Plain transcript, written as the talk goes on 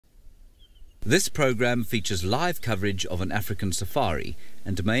This program features live coverage of an African safari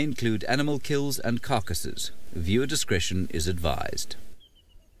and may include animal kills and carcasses. Viewer discretion is advised.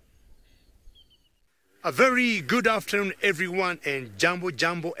 A very good afternoon, everyone, and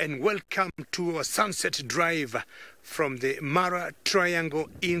jambo, and welcome to our sunset drive from the Mara Triangle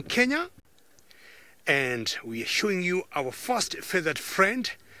in Kenya. And we are showing you our first feathered friend.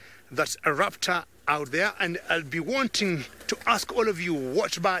 That's a raptor out there, and I'll be wanting to ask all of you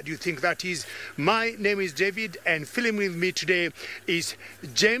what bird you think that is. My name is David, and filming with me today is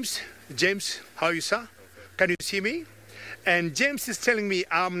James. James, how are you, sir? Can you see me? And James is telling me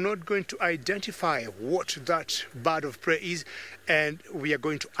I'm not going to identify what that bird of prey is, and we are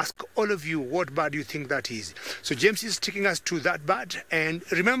going to ask all of you what bird you think that is. So James is taking us to that bird, and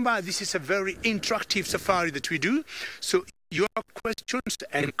remember, this is a very interactive safari that we do, so your questions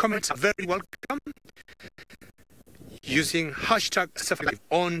and comments are very welcome using hashtag Safari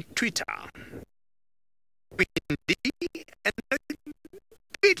on Twitter. And a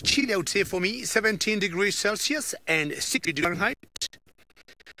bit chilly, I would say, for me, 17 degrees Celsius and 60 degrees Fahrenheit.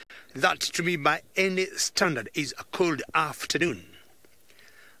 That, to me, by any standard, is a cold afternoon.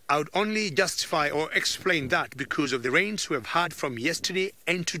 I would only justify or explain that because of the rains we have had from yesterday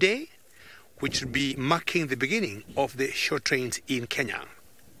and today, which will be marking the beginning of the short rains in Kenya.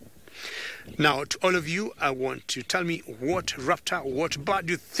 Now, to all of you, I want to tell me what raptor, what bird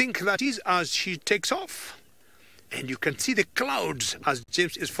you think that is as she takes off. And you can see the clouds as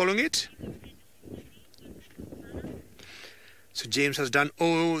James is following it. So James has done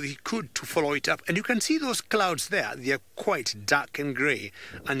all he could to follow it up. And you can see those clouds there. They are quite dark and grey,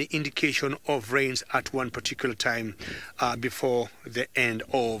 and the indication of rains at one particular time before the end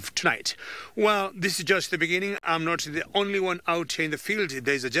of tonight. Well, this is just the beginning. I'm not the only one out here in the field.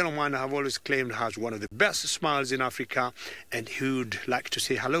 There's a gentleman I've always claimed has one of the best smiles in Africa, and he would like to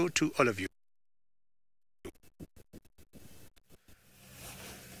say hello to all of you.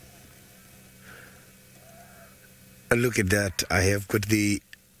 Look at that. I have got the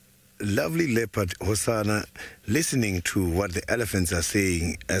lovely leopard Hosanna listening to what the elephants are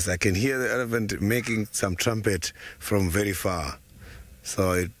saying, as I can hear the elephant making some trumpet from very far.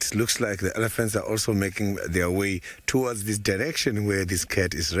 So it looks like the elephants are also making their way towards this direction where this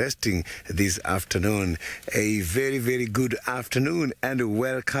cat is resting this afternoon. A very, very good afternoon, and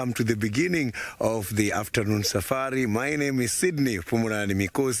welcome to the beginning of the afternoon safari. My name is Sydney Pumurani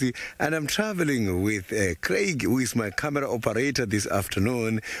Mikosi, and I'm traveling with Craig, who is my camera operator this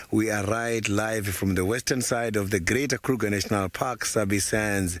afternoon. We are right live from the western side of the greater Kruger National Park, Sabi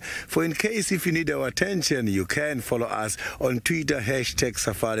Sands. For in case if you need our attention, you can follow us on Twitter,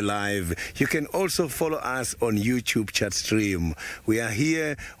 #Safari Live. You can also follow us on YouTube chat stream. We are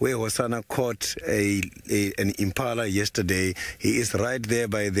here where Hosanna caught an impala yesterday. He is right there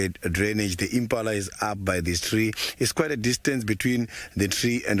by the drainage. The impala is up by this tree. It's quite a distance between the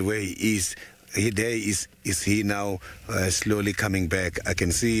tree and where he is. He now slowly coming back. I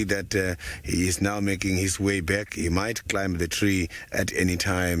can see that he is now making his way back. He might climb the tree at any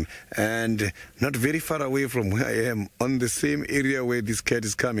time. And not very far away from where I am, on the same area where this cat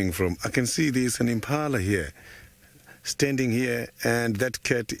is coming from, I can see there's an impala here, standing here, and that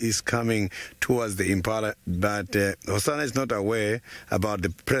cat is coming towards the impala. But Hosanna is not aware about the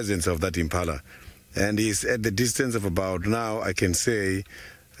presence of that impala. And he's at the distance of about, now I can say,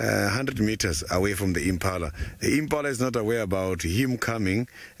 100 meters away from the impala. The impala is not aware about him coming,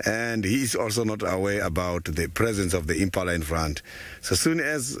 and he is also not aware about the presence of the impala in front. So soon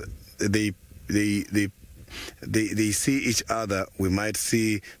as they see each other, we might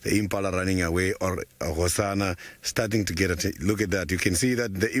see the impala running away, or Hosanna starting to get a look at that. You can see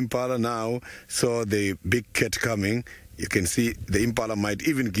that the impala now saw the big cat coming. You can see the impala might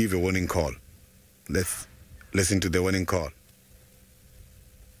even give a warning call. Let's listen to the warning call.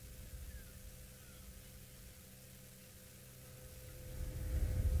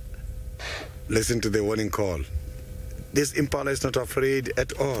 Listen to the warning call. This impala is not afraid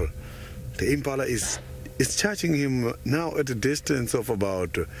at all. The impala is charging him now at a distance of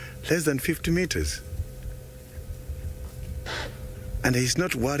about less than 50 meters. And he's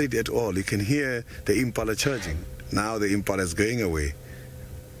not worried at all. You can hear the impala charging. Now the impala is going away.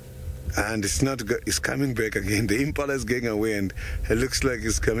 And it's coming back again. The impala is going away, and it looks like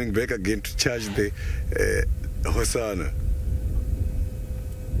it's coming back again to charge the Hosanna.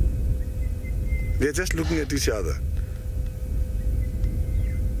 They're just looking at each other.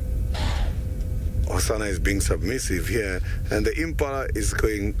 Hosanna is being submissive here, and the impala is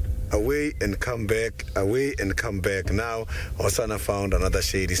going away and come back, away and come back. Now Hosanna found another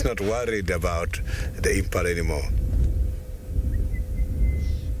shade. He's not worried about the impala anymore.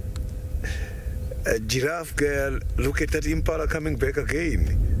 giraffe girl, look at that impala coming back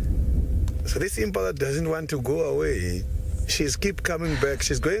again. So this impala doesn't want to go away. She's keep coming back.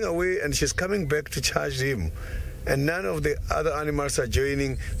 She's going away and she's coming back to charge him. And none of the other animals are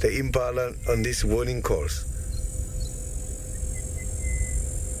joining the impala on this warning course.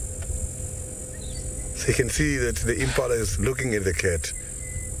 So you can see that the impala is looking at the cat.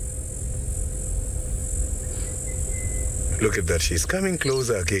 Look at that, she's coming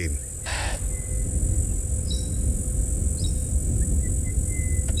closer again.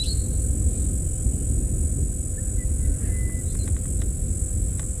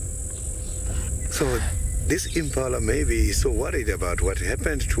 So this impala maybe is so worried about what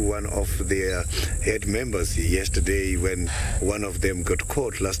happened to one of their head members yesterday when one of them got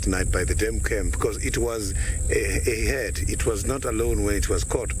caught last night by the dam camp, because it was a head. It was not alone when it was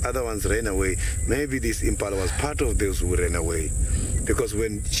caught. Other ones ran away. Maybe this impala was part of those who ran away. Because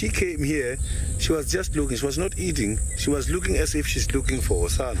when she came here, she was just looking. She was not eating. She was looking as if she's looking for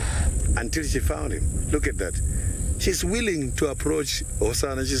Osana until she found him. Look at that. She's willing to approach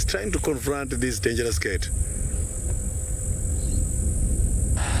Osana. She's trying to confront this dangerous cat.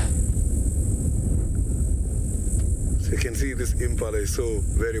 So you can see this impala is so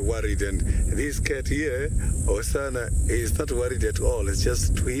very worried, and this cat here, Osana, is not worried at all. It's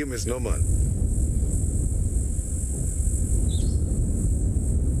just, to him, it's normal.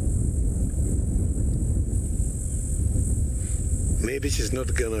 Maybe she's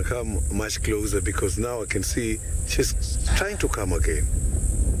not gonna come much closer because now I can see she's trying to come again.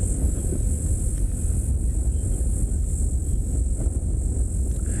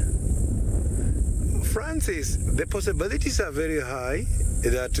 Francis, the possibilities are very high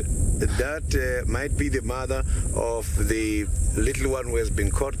that might be the mother of the little one who has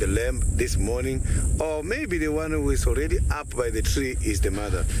been caught, the lamb, this morning, or maybe the one who is already up by the tree is the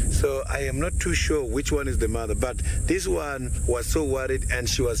mother. So I am not too sure which one is the mother, but this one was so worried and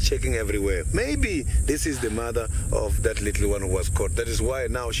she was checking everywhere. Maybe this is the mother of that little one who was caught. That is why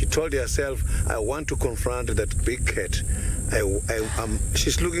now she told herself, I want to confront that big cat.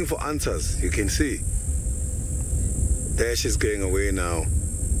 She's looking for answers, you can see. There she's going away now.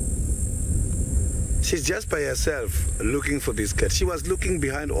 She's just by herself looking for this cat. She was looking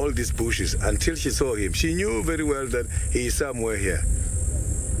behind all these bushes until she saw him. She knew very well that he is somewhere here.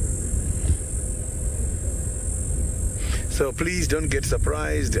 So please don't get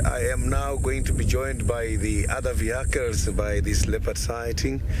surprised. I am now going to be joined by the other vehicles by this leopard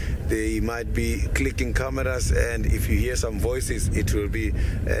sighting. They might be clicking cameras, and if you hear some voices, it will be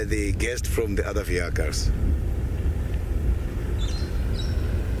the guest from the other vehicles.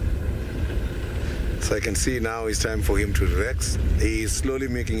 So I can see now it's time for him to relax. He is slowly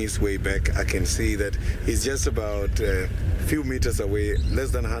making his way back. I can see that he's just about a few meters away, less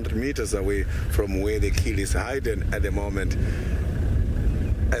than 100 meters away from where the kill is hiding at the moment.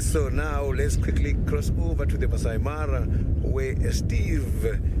 And so now let's quickly cross over to the Maasai Mara, where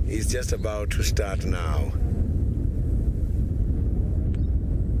Steve is just about to start now.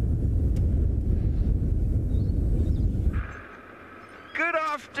 Good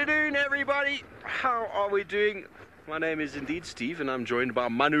afternoon, everybody. How are we doing? My name is indeed Steve, and I'm joined by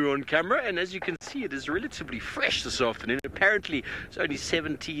Manu on camera. And as you can see, it is relatively fresh this afternoon. Apparently, it's only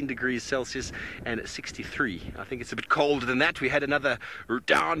 17 degrees Celsius and 63. I think it's a bit colder than that. We had another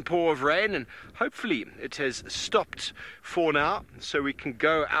downpour of rain, and hopefully it has stopped for now, so we can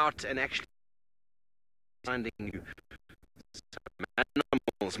go out and actually finding new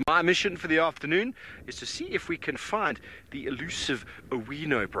animals. My mission for the afternoon is to see if we can find the elusive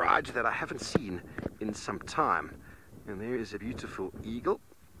Owino bride that I haven't seen in some time. And there is a beautiful eagle.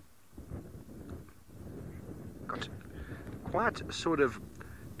 Got quite sort of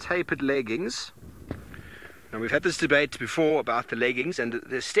tapered leggings. Now, we've had this debate before about the leggings, and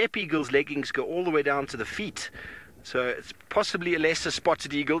the steppe eagle's leggings go all the way down to the feet. So it's possibly a lesser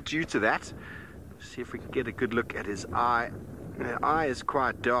spotted eagle due to that. See if we can get a good look at his eye. The eye is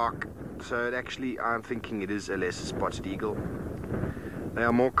quite dark, so I'm thinking it is a lesser spotted eagle. They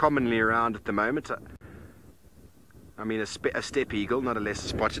are more commonly around at the moment. I mean a steppe eagle, not a lesser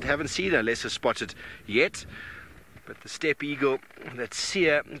spotted. Haven't seen a lesser spotted yet, but the steppe eagle that's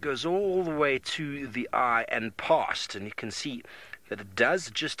here goes all the way to the eye and past, and you can see that it does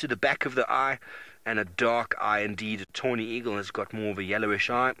just to the back of the eye, and a dark eye indeed. A tawny eagle has got more of a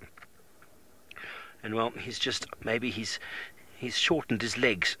yellowish eye. And well, he's shortened his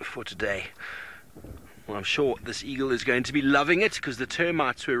legs for today. Well, I'm sure this eagle is going to be loving it because the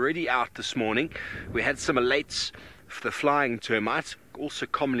termites were already out this morning. We had some alates the flying termite, also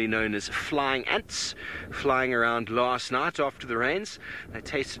commonly known as flying ants, flying around last night after the rains. They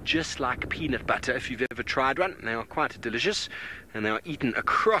taste just like peanut butter if you've ever tried one. They are quite delicious, and they are eaten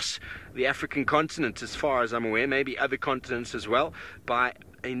across the African continent, as far as I'm aware, maybe other continents as well, by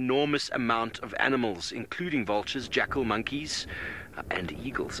enormous amount of animals, including vultures, jackal monkeys, and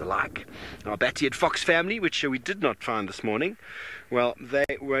eagles alike. Our bat-eared fox family, which we did not find this morning, well, they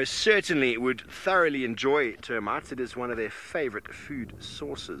certainly would thoroughly enjoy termites. It is one of their favorite food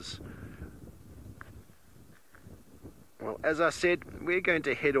sources. Well, as I said, we're going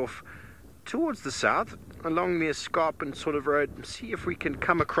to head off towards the south along the escarpment sort of road and see if we can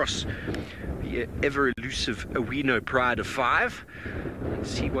come across the ever elusive Awino Pride of Five and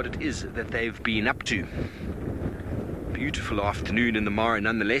see what it is that they've been up to. Beautiful afternoon in the Mara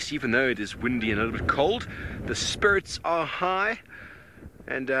nonetheless, even though it is windy and a little bit cold. The spirits are high,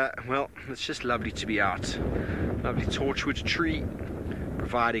 and well, it's just lovely to be out. Lovely torchwood tree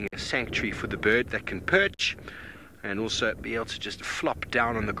providing a sanctuary for the bird that can perch and also be able to just flop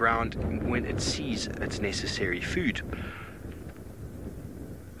down on the ground when it sees its necessary food.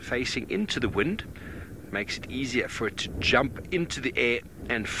 Facing into the wind makes it easier for it to jump into the air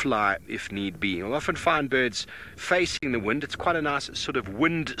and fly if need be. You'll often find birds facing the wind. It's quite a nice sort of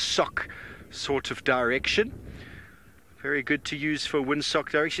windsock sort of direction. Very good to use for windsock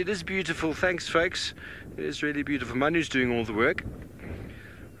direction. It is beautiful, thanks folks. It is really beautiful. Manu's doing all the work.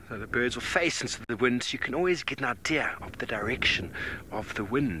 So the birds will face into the wind, so you can always get an idea of the direction of the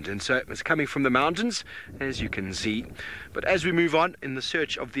wind. And so it's coming from the mountains, as you can see. But as we move on in the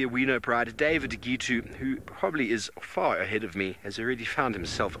search of the Awino Pride, David Gitu, who probably is far ahead of me, has already found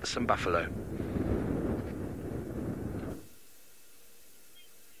himself some buffalo.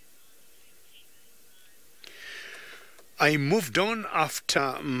 I moved on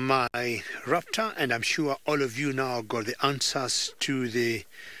after my raptor, and I'm sure all of you now got the answers to the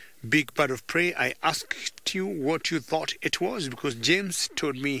big bird of prey. I asked you what you thought it was because James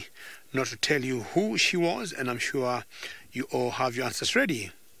told me not to tell you who she was, and I'm sure you all have your answers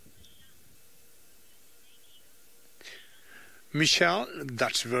ready. Michelle,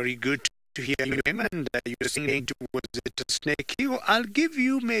 that's very good to hear your name, and you're saying was it a snake eagle? I'll give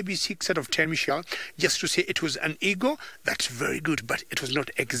you maybe 6 out of 10, Michelle, just to say it was an eagle. That's very good, but it was not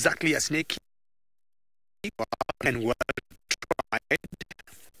exactly a snake eagle, and well tried.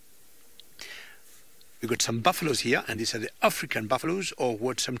 We got some buffaloes here, and these are the African buffaloes, or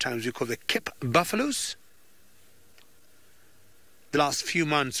what sometimes we call the Cape buffaloes. The last few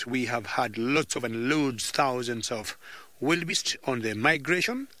months we have had lots of and loads, thousands of wildebeest on their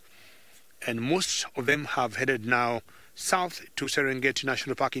migration, and most of them have headed now south to Serengeti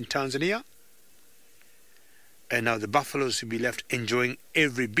National Park in Tanzania. And now the buffaloes will be left enjoying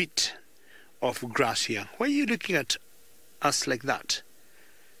every bit of grass here. Why are you looking at us like that?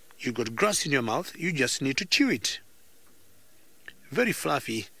 You got grass in your mouth, you just need to chew it. Very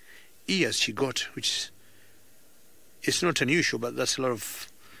fluffy ears she got, which is not unusual, but that's a lot of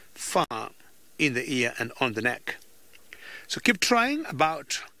fur in the ear and on the neck. So keep trying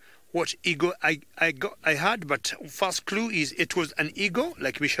about what eagle I had, but first clue is it was an eagle,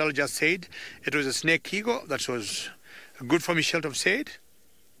 like Michelle just said. It was a snake eagle. That was good for Michelle to have said.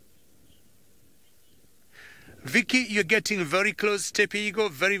 Vicky, you're getting very close, steppe eagle,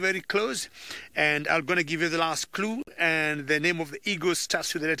 very, very close. And I'm going to give you the last clue. And the name of the eagle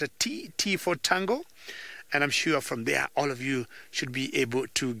starts with the letter T, T for tango. And I'm sure from there, all of you should be able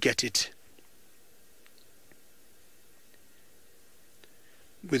to get it.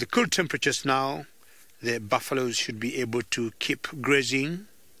 With the cool temperatures now, the buffaloes should be able to keep grazing.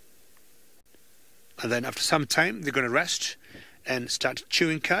 And then after some time, they're going to rest and start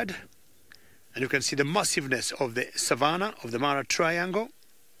chewing cud. And you can see the massiveness of the savanna of the Mara Triangle.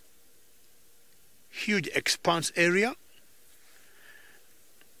 Huge expanse area.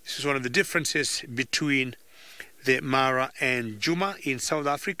 This is one of the differences between the Mara and Juma in South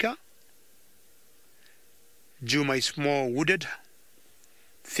Africa. Juma is more wooded,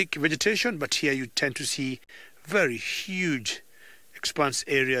 thick vegetation, but here you tend to see very huge expanse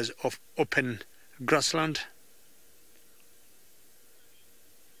areas of open grassland.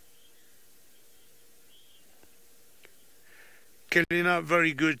 Kelina,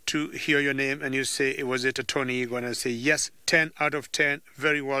 very good to hear your name, and you say, was it a Tony Eagle? And I say, yes, 10 out of 10.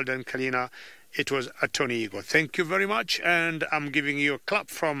 Very well done, Kelina. It was a Tony Eagle. Thank you very much, and I'm giving you a clap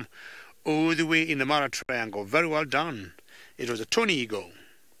from all the way in the Mara Triangle. Very well done. It was a Tony Eagle.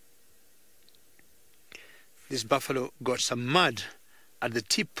 This buffalo got some mud at the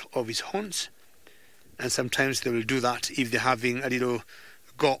tip of his horns, and sometimes they will do that if they're having a little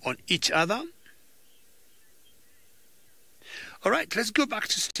go on each other. All right, let's go back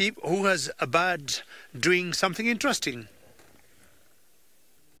to Steve, who has a bird doing something interesting.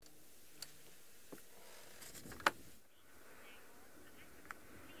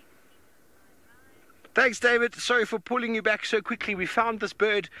 Thanks, David. Sorry for pulling you back so quickly. We found this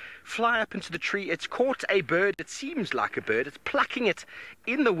bird fly up into the tree. It's caught a bird. It seems like a bird. It's plucking it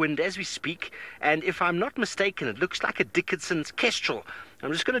in the wind as we speak. And if I'm not mistaken, it looks like a Dickinson's kestrel.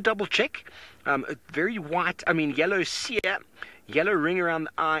 I'm just going to double check. A very white, yellow cere, yellow ring around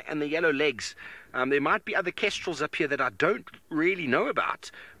the eye, and the yellow legs. There might be other kestrels up here that I don't really know about,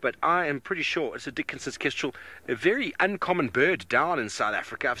 but I am pretty sure it's a Dickinson's kestrel, a very uncommon bird down in South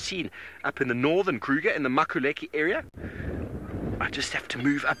Africa. I've seen up in the northern Kruger, in the Makuleki area. I just have to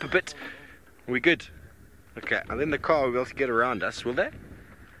move up a bit. We're good. Okay, and then the car will be able to get around us, will they?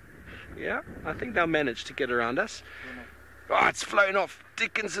 Yeah, I think they'll manage to get around us. Oh, it's flown off.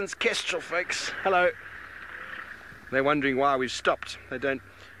 Dickinson's kestrel, folks. Hello. They're wondering why we've stopped. They don't.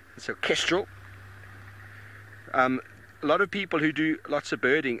 It's a kestrel. A lot of people who do lots of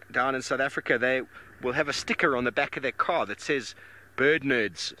birding down in South Africa, they will have a sticker on the back of their car that says bird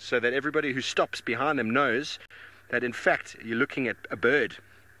nerds, so that everybody who stops behind them knows that in fact you're looking at a bird.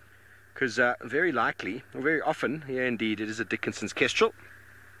 Because very likely, or very often, yeah indeed, it is a Dickinson's kestrel.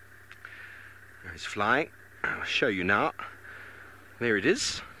 He's flying. I'll show you now. There it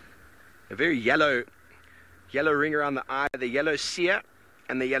is. A very yellow ring around the eye, the yellow cere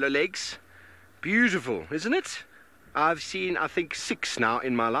and the yellow legs. Beautiful, isn't it? I've seen, I think, 6 now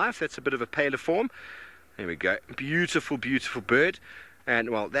in my life. That's a bit of a paler form. There we go. Beautiful, beautiful bird. And,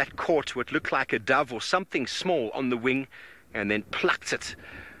 well, that caught what looked like a dove or something small on the wing and then plucked it.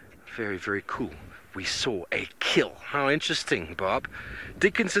 Very, very cool. We saw a kill. How interesting, Bob.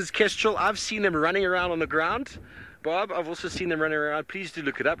 Dickinson's kestrel, I've seen them running around on the ground. Bob, I've also seen them running around, please do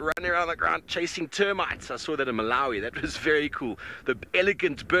look it up, running around the ground chasing termites. I saw that in Malawi. That was very cool. The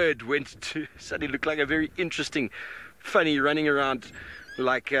elegant bird suddenly looked like a very interesting, funny, running around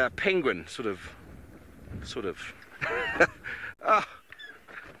like a penguin, sort of. Oh.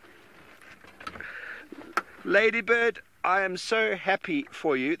 Ladybird, I am so happy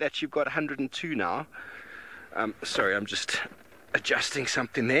for you that you've got 102 now. Sorry, I'm just adjusting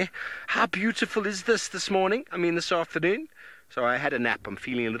something there. How beautiful is this morning? This afternoon. So I had a nap. I'm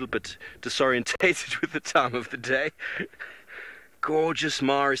feeling a little bit disorientated with the time of the day. Gorgeous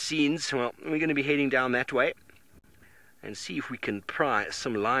Mara scenes. Well, we're going to be heading down that way and see if we can pry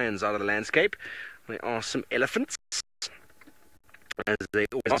some lions out of the landscape. There are some elephants, as they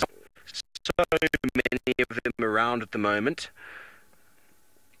always are. So many of them around at the moment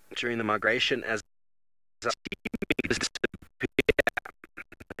during the migration, as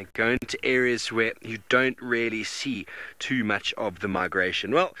they go into areas where you don't really see too much of the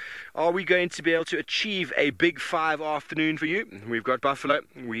migration. Well, are we going to be able to achieve a big 5 afternoon for you? We've got buffalo,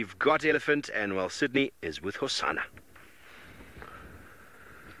 we've got elephant, and well, Sydney is with Hosanna.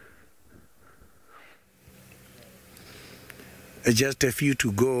 Just a few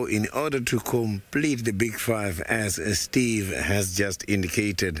to go in order to complete the big 5, as Steve has just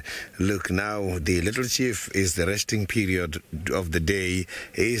indicated. Look, now the little chief is the resting period of the day.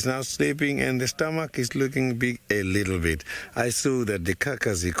 He is now sleeping and the stomach is looking big a little bit. I saw that the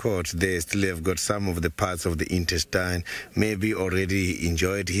carcass he caught, they still have got some of the parts of the intestine. Maybe already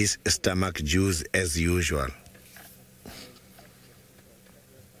enjoyed his stomach juice as usual.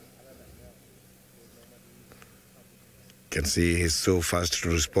 Can see he's so fast to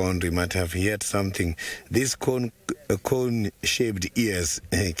respond. He might have heard something. These cone-shaped ears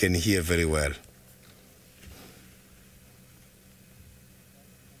can hear very well.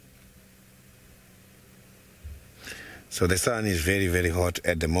 So the sun is very, very hot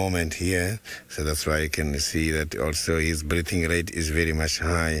at the moment here. So that's why you can see that also his breathing rate is very much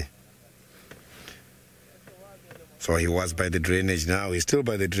high. So he was by the drainage now. He's still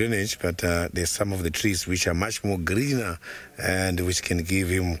by the drainage, but there's some of the trees which are much more greener and which can give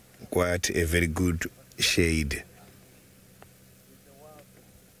him quite a very good shade.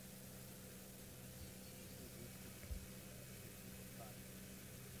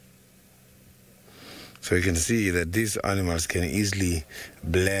 So you can see that these animals can easily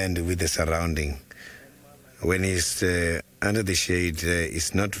blend with the surrounding. When he's under the shade,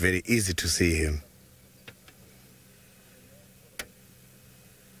 it's not very easy to see him.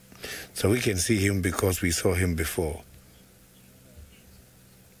 So we can see him because we saw him before.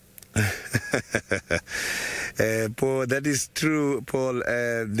 Paul, that is true, Paul.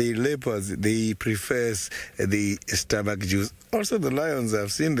 The leopards, they prefer the stomach juice. Also the lions,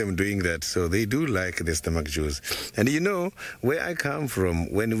 I've seen them doing that, so they do like the stomach juice. And where I come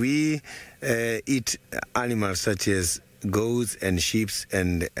from, when we eat animals such as goats and sheep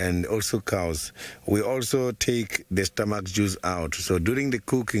and also cows. We also take the stomach juice out. So during the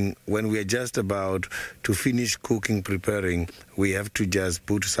cooking, when we are just about to finish cooking, preparing, we have to just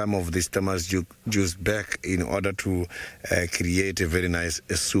put some of the stomach juice back in order to create a very nice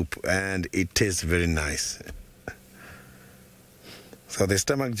soup, and it tastes very nice. So the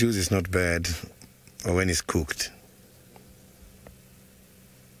stomach juice is not bad when it's cooked.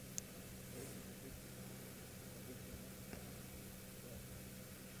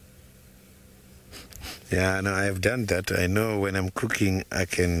 Yeah, no, I have done that. I know when I'm cooking, I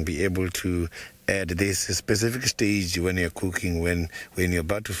can be able to add this specific stage when you're cooking. When you're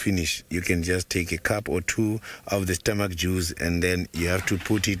about to finish, you can just take a cup or two of the stomach juice, and then you have to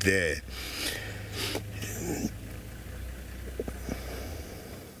put it there.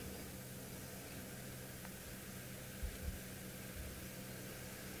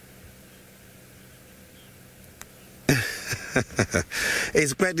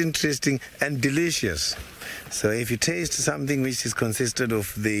 It's quite interesting and delicious. So if you taste something which is consisted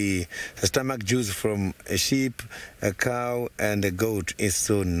of the stomach juice from a sheep, a cow, and a goat, it's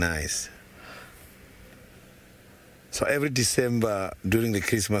so nice. So every December during the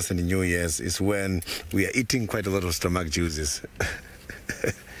Christmas and New Year's is when we are eating quite a lot of stomach juices.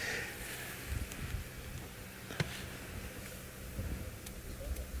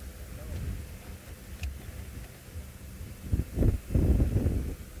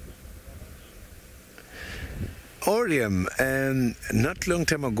 Orium, not long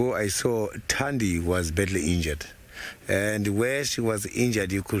time ago I saw Tandy was badly injured, and where she was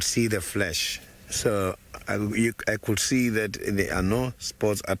injured you could see the flesh. So I could see that there are no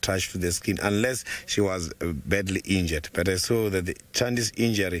spots attached to the skin unless she was badly injured. But I saw that the Tandy's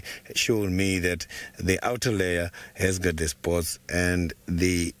injury showed me that the outer layer has got the spots and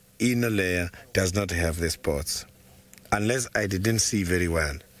the inner layer does not have the spots, unless I didn't see very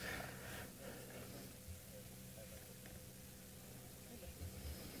well.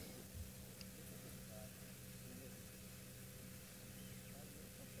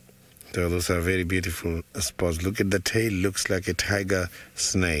 So those are very beautiful spots. Look at the tail, looks like a tiger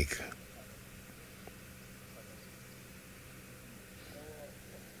snake.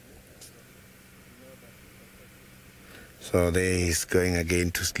 So there he's going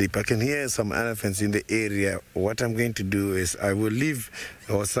again to sleep. I can hear some elephants in the area. What I'm going to do is I will leave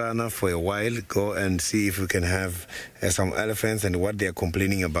Hosana for a while, go and see if we can have some elephants and what they are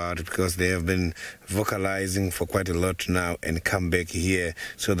complaining about, because they have been vocalizing for quite a lot now, and come back here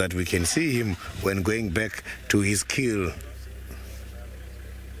so that we can see him when going back to his kill.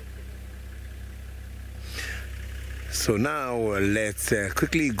 So now let's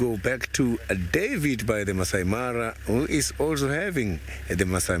quickly go back to David by the Maasai Mara, who is also having the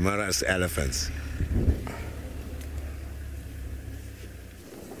Maasai Mara's elephants.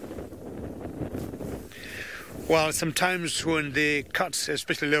 Well, sometimes when the cats,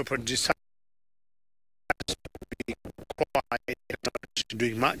 especially leopard, decide to be quiet, not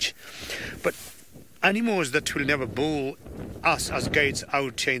doing much, but animals that will never bowl us as guides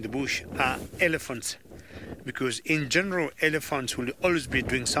out here in the bush are elephants. Because in general, elephants will always be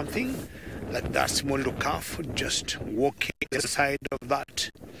doing something, like that small little calf just walking the side of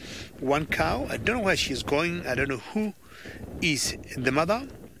that one cow. I don't know where she's going. I don't know who is the mother.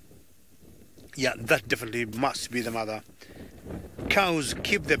 Yeah, that definitely must be the mother. Cows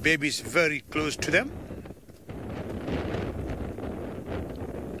keep their babies very close to them.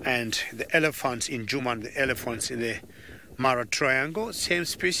 And the elephants in Juma and the elephants in the Mara Triangle, same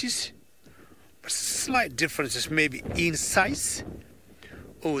species. But slight differences maybe in size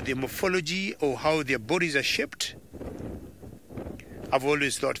or the morphology or how their bodies are shaped. I've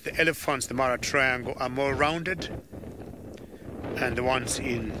always thought the elephants, the Mara Triangle, are more rounded, and the ones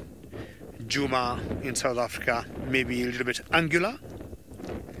in Juma in South Africa maybe a little bit angular.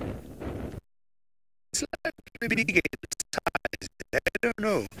 Slightly bigger in size. I don't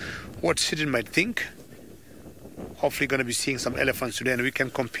know what Sidon might think. Hopefully going to be seeing some elephants today and we can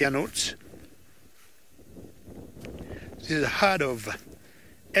compare notes. This is a herd of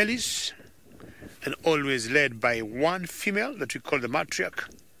Ellis, and always led by one female that we call the matriarch.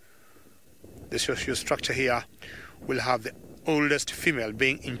 The social structure here will have the oldest female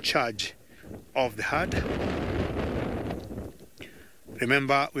being in charge of the herd.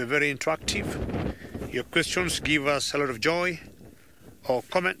 Remember, we're very interactive. Your questions give us a lot of joy. Or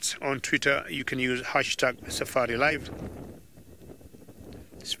comments on Twitter, you can use hashtag Safari Live.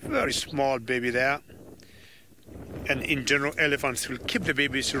 It's a very small baby there. And in general, elephants will keep the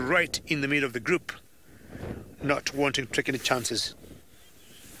babies right in the middle of the group, not wanting to take any chances.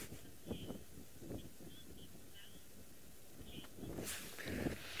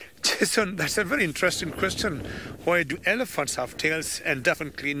 Jason, that's a very interesting question. Why do elephants have tails and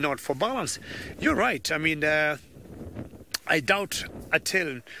definitely not for balance? You're right. I mean, I doubt a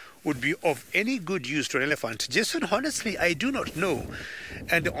tail would be of any good use to an elephant. Jason, honestly, I do not know.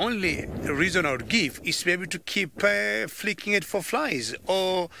 And the only reason I would give is maybe to keep flicking it for flies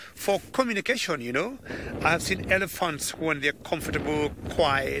or for communication, you know. I have seen elephants when they're comfortable,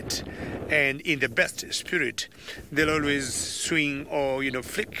 quiet, and in the best spirit. They'll always swing or,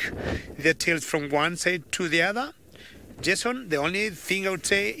 flick their tails from one side to the other. Jason, the only thing I would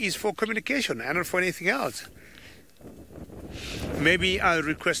say is for communication and not for anything else. Maybe I'll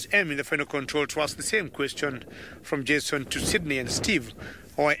request M in the final control to ask the same question from Jason to Sydney and Steve.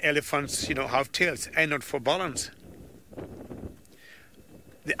 Why elephants, have tails and not for balance?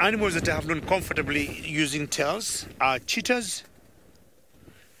 The animals that have known comfortably using tails are cheetahs,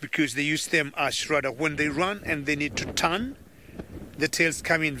 because they use them as rudder when they run and they need to turn. The tails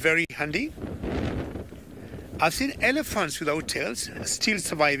come in very handy. I've seen elephants without tails still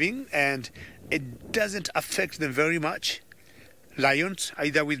surviving, and it doesn't affect them very much. Lions,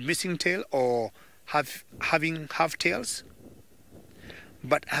 either with missing tail or having half tails.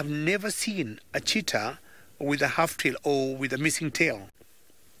 But I've never seen a cheetah with a half tail or with a missing tail.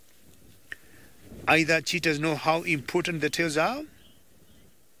 Either cheetahs know how important the tails are,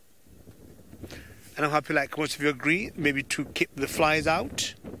 and I'm happy, like most of you agree, maybe to keep the flies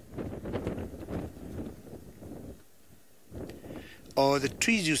out. Or the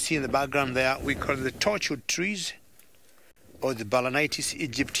trees you see in the background there, we call them the torchwood trees, or the Balanitis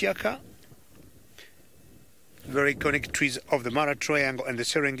aegyptiaca, very iconic trees of the Mara Triangle and the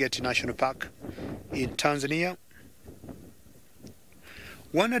Serengeti National Park in Tanzania.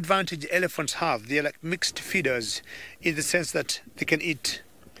 One advantage elephants have, they are like mixed feeders in the sense that they can eat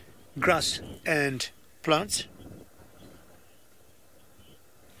grass and plants.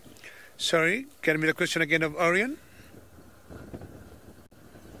 Sorry, can you read the question again of Orion?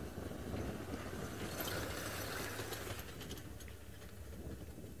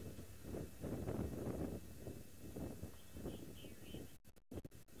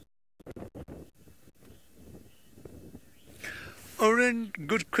 Oren,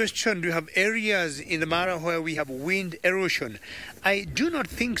 good question. Do you have areas in the Mara where we have wind erosion? I do not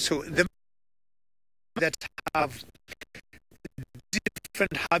think so. The that have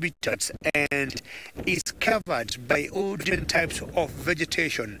different habitats and is covered by all different types of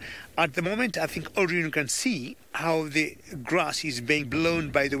vegetation. At the moment, I think Orion can see how the grass is being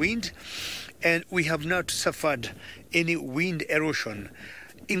blown by the wind, and we have not suffered any wind erosion.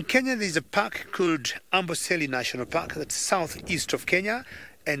 In Kenya, there is a park called Amboseli National Park that's southeast of Kenya,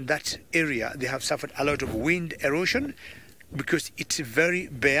 and that area, they have suffered a lot of wind erosion because it's very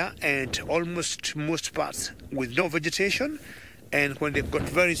bare and almost most parts with no vegetation, and when they've got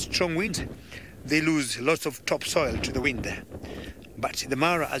very strong wind, they lose lots of topsoil to the wind. But the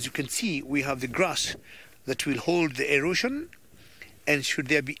Mara, as you can see, we have the grass that will hold the erosion, and should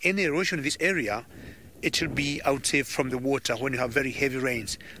there be any erosion in this area, it will be, I would say, from the water when you have very heavy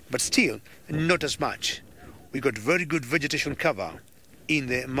rains, but still not as much. We got very good vegetation cover in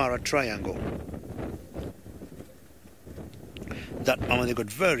the Mara Triangle. That one, they got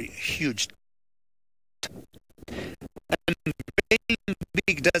very huge. And being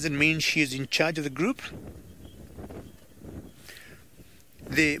big doesn't mean she is in charge of the group.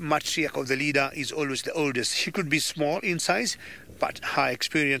 The matriarch of the leader is always the oldest. She could be small in size, but her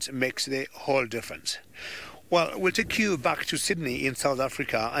experience makes the whole difference. Well, we'll take you back to Sydney in South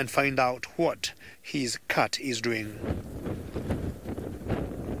Africa and find out what his cat is doing.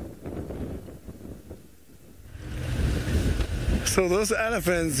 So those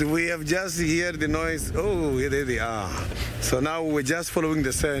elephants, we have just heard the noise. Oh, there they are. So now we're just following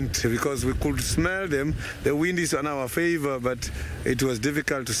the scent because we could smell them. The wind is on our favor, but it was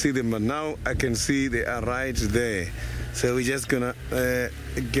difficult to see them. But now I can see they are right there. So we're just gonna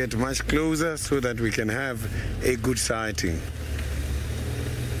get much closer so that we can have a good sighting.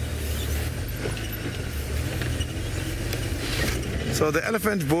 So the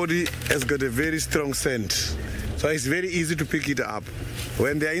elephant body has got a very strong scent. So it's very easy to pick it up.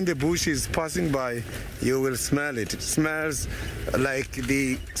 When they're in the bushes passing by, you will smell it. It smells like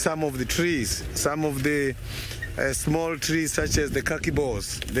some of the trees, some of the small trees such as the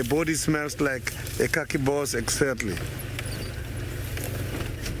kakibos. The body smells like the kakibos exactly.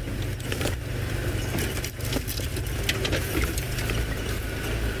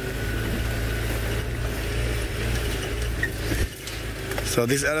 So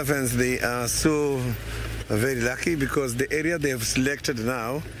these elephants, they are so very lucky because the area they have selected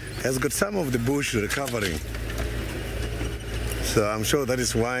now has got some of the bush recovering. So I'm sure that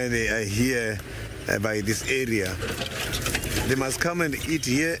is why they are here by this area. They must come and eat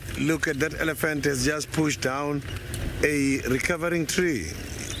here. Look at that elephant has just pushed down a recovering tree.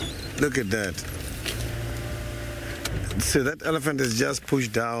 Look at that. So that elephant has just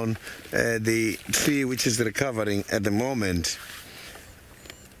pushed down the tree which is recovering at the moment.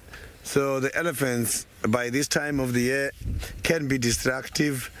 So the elephants by this time of the year can be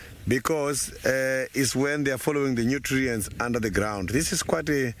destructive because it's when they are following the nutrients under the ground. This is quite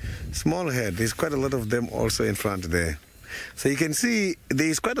a small head. There's quite a lot of them also in front there. So you can see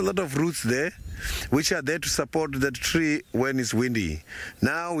there's quite a lot of roots there which are there to support that tree when it's windy.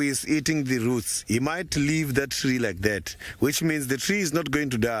 Now he's eating the roots. He might leave that tree like that, which means the tree is not going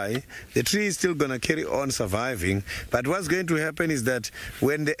to die. The tree is still going to carry on surviving. But what's going to happen is that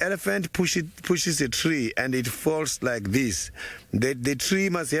when the elephant pushes a tree and it falls like this, the tree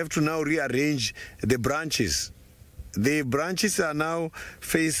must have to now rearrange the branches. The branches are now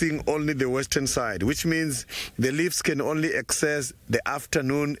facing only the western side, which means the leaves can only access the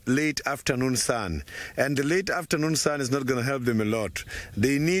late afternoon sun. And the late afternoon sun is not going to help them a lot.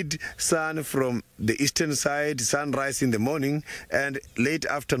 They need sun from the eastern side, sunrise in the morning and late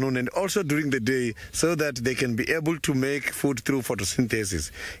afternoon and also during the day so that they can be able to make food through photosynthesis.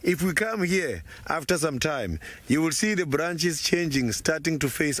 If we come here after some time, you will see the branches changing, starting to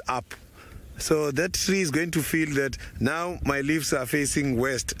face up. So that tree is going to feel that now my leaves are facing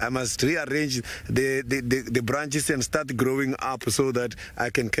west. I must rearrange the branches and start growing up so that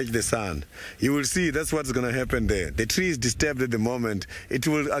I can catch the sun. You will see that's what's going to happen there. The tree is disturbed at the moment. It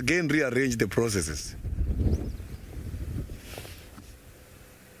will again rearrange the processes.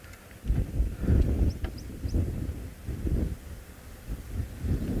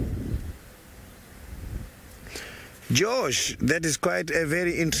 Josh, that is quite a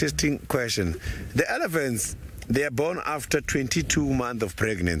very interesting question. The elephants, they are born after 22 months of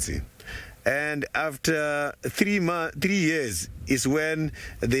pregnancy. And after 3 years is when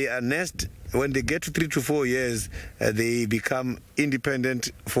they are nest. When they get to 3 to 4 years, they become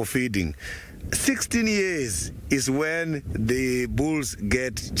independent for feeding. 16 years is when the bulls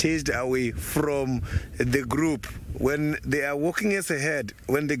get chased away from the group. When they are walking as a herd,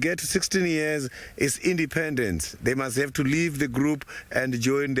 when they get to 16 years, it's independence. They must have to leave the group and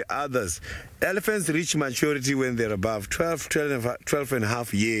join the others. Elephants reach maturity when they're above 12 and a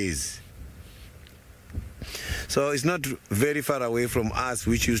half years. So it's not very far away from us,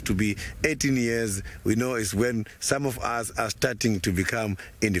 which used to be 18 years. We know it's when some of us are starting to become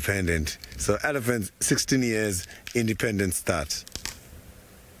independent. So elephants, 16 years, independent start.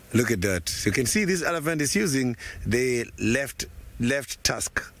 Look at that. So you can see this elephant is using the left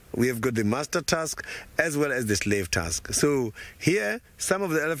tusk. We have got the master tusk as well as the slave tusk. So here, some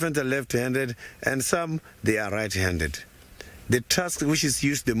of the elephants are left-handed and some, they are right-handed. The tusk which is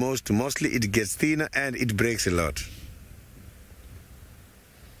used the most, mostly it gets thinner and it breaks a lot.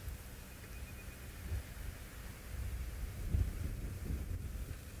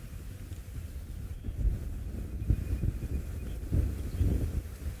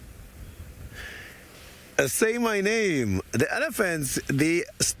 Say my name. The elephants,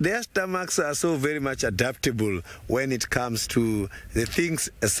 their stomachs are so very much adaptable when it comes to the things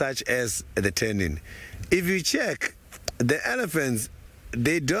such as the tannin. If you check, the elephants,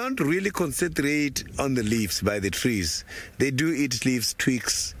 they don't really concentrate on the leaves by the trees. They do eat leaves,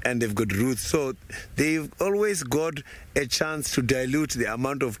 twigs, and they've got roots. So they've always got a chance to dilute the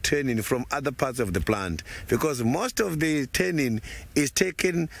amount of tannin from other parts of the plant, because most of the tannin is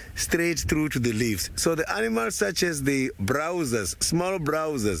taken straight through to the leaves. So the animals such as the browsers, small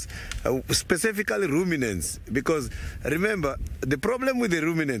browsers, specifically ruminants, because remember, the problem with the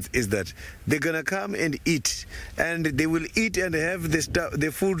ruminants is that they're going to come and eat, and they will eat and have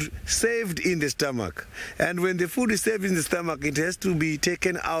the food saved in the stomach. And when the food is saved in the stomach, it has to be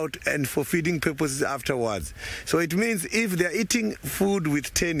taken out and for feeding purposes afterwards. So it means if they're eating food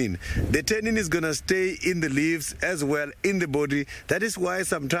with tannin, the tannin is going to stay in the leaves as well in the body. That is why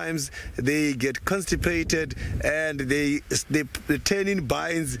sometimes they get constipated and the tannin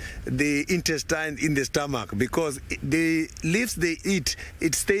binds the intestine in the stomach, because the leaves they eat,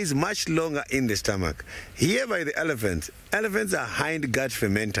 it stays much longer in the stomach. Here by the elephants are hind gut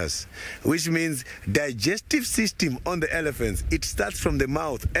fermenters, which means digestive system on the elephants, it starts from the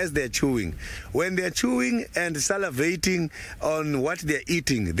mouth as they're chewing. When they're chewing and salivating on what they're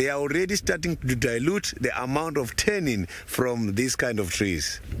eating, they are already starting to dilute the amount of tannin from these kind of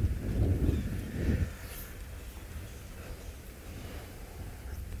trees.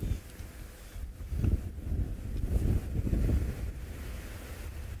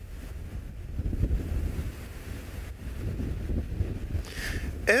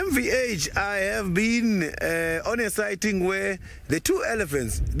 MVH, I have been on a sighting where the two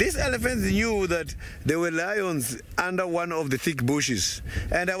elephants, these elephants knew that there were lions under one of the thick bushes.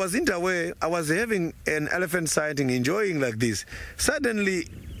 And I wasn't aware, I was having an elephant sighting, enjoying like this. Suddenly,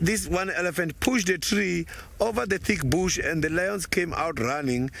 this one elephant pushed a tree over the thick bush and the lions came out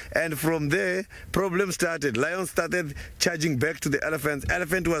running, and from there problem started. Lions started charging back to the elephants.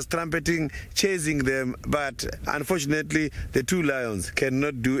 Elephant was trumpeting, chasing them, but unfortunately the two lions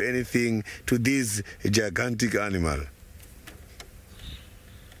cannot do anything to this gigantic animal.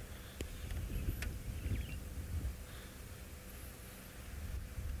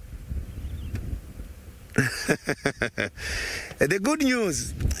 The good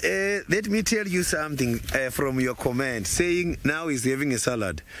news, let me tell you something from your comment saying now he's having a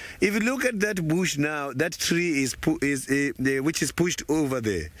salad. If you look at that bush now, that tree which is pushed over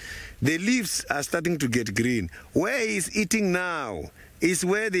there, the leaves are starting to get green. Where he's eating now is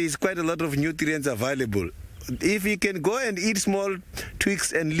where there is quite a lot of nutrients available. If he can go and eat small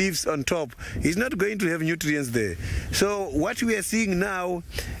twigs and leaves on top, he's not going to have nutrients there. So what we are seeing now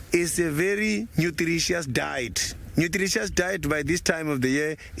is a very nutritious diet. Nutritious diet by this time of the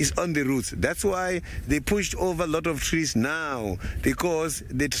year is on the roots. That's why they pushed over a lot of trees now, because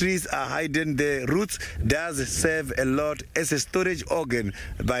the trees are hidden. The roots does serve a lot as a storage organ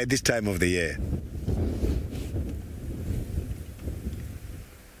by this time of the year.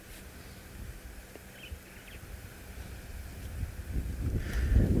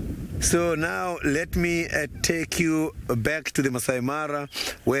 So now let me take you back to the Maasai Mara,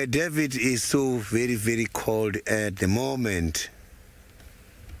 where David is so very, very cold at the moment.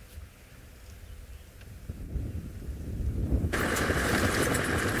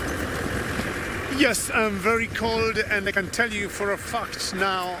 Yes, I'm very cold, and I can tell you for a fact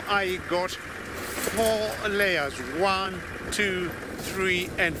now I got 4 layers. 1, 2, 3,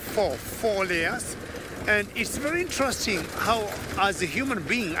 and 4. 4 layers. And it's very interesting how, as a human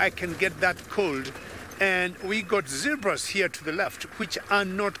being, I can get that cold. And we got zebras here to the left, which are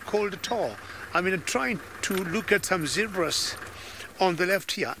not cold at all. I mean, I'm trying to look at some zebras on the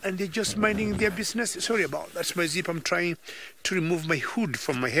left here, and they're just minding their business. Sorry about that's my zip. I'm trying to remove my hood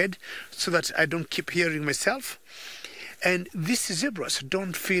from my head so that I don't keep hearing myself. And these zebras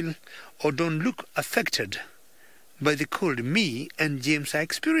don't feel or don't look affected by the cold me and James are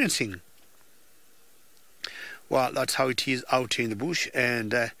experiencing. Well, that's how it is out here in the bush,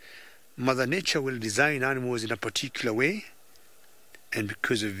 and Mother Nature will design animals in a particular way, and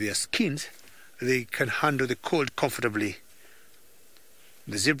because of their skins, they can handle the cold comfortably.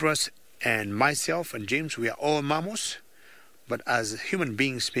 The zebras and myself and James, we are all mammals, but as human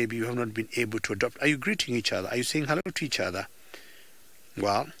beings, maybe you have not been able to adopt. Are you greeting each other? Are you saying hello to each other?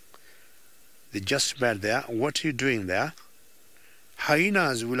 Well, they just met there. What are you doing there?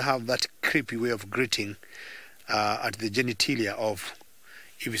 Hyenas will have that creepy way of greeting at the genitalia of,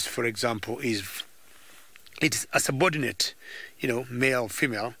 if it's, for example, it's a subordinate, male,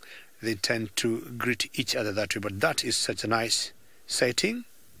 female, they tend to greet each other that way. But that is such a nice sighting.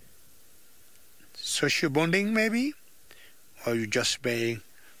 Social bonding, maybe? Or you just being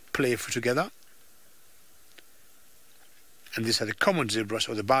playful together. And these are the common zebras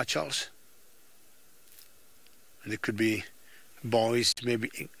or the barchals. And they could be boys maybe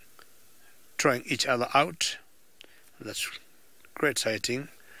trying each other out. That's great sighting.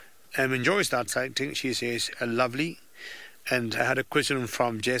 Enjoys that sighting. She says lovely. And I had a question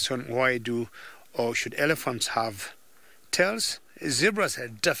from Jason: why do or should elephants have tails? Zebras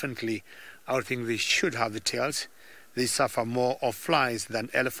definitely, I would think they should have the tails. They suffer more of flies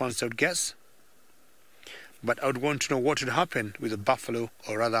than elephants, I would guess. But I would want to know what would happen with a buffalo,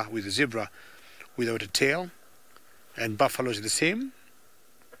 or rather with a zebra, without a tail. And buffaloes are the same.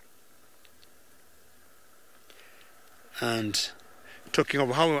 And talking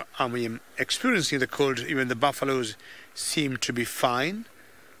of how I'm experiencing the cold, even the buffaloes seem to be fine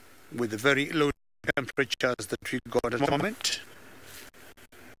with the very low temperatures that we got at the moment.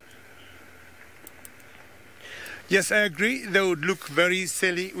 Yes, I agree. They would look very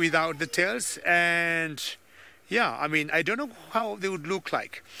silly without the tails. And yeah, I mean, I don't know how they would look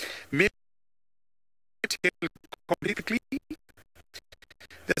like. Maybe tail completely.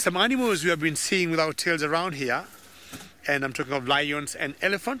 There's some animals we have been seeing without tails around here. And I'm talking of lions and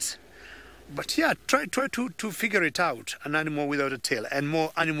elephants. But yeah, try to figure it out, an animal without a tail. And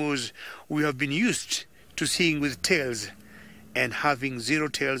more animals we have been used to seeing with tails and having 0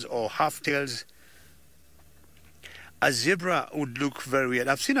 tails or half tails. A zebra would look very weird.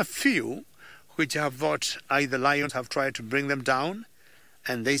 I've seen a few which have thought either lions have tried to bring them down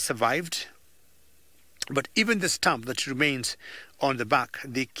and they survived. But even the stump that remains on the back,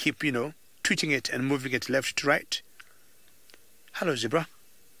 they keep, twitching it and moving it left to right. Hello, zebra.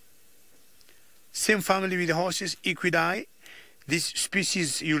 Same family with the horses, equidae. This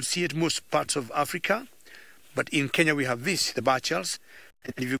species, you'll see it most parts of Africa. But in Kenya, we have this, the Bachels.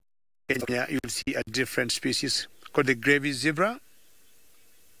 And if you go to Kenya, you'll see a different species called the gravy zebra.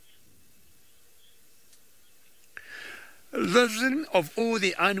 Of all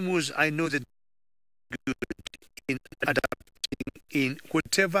the animals, I know that good in adapting in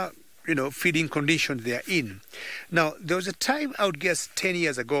whatever feeding conditions they are in. Now, there was a time, I would guess 10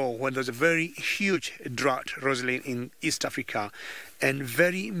 years ago, when there was a very huge drought, Rosalind, in East Africa, and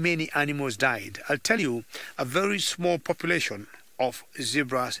very many animals died. I'll tell you, a very small population of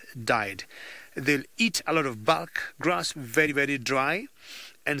zebras died. They'll eat a lot of bulk grass, very, very dry,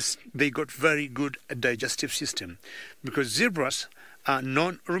 and they got very good digestive system, because zebras are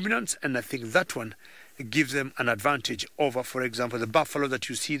non-ruminants, and I think that one gives them an advantage over, for example, the buffalo that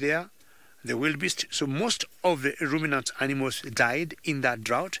you see there, the wildebeest. So most of the ruminant animals died in that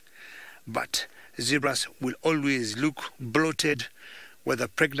drought, but zebras will always look bloated, whether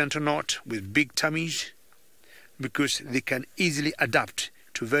pregnant or not, with big tummies, because they can easily adapt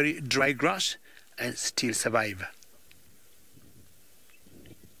to very dry grass and still survive.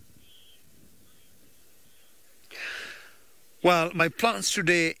 Well, my plans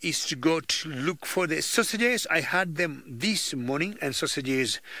today is to go to look for the sausages. I had them this morning, and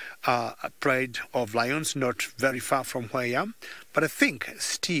sausages are a pride of lions, not very far from where I am. But I think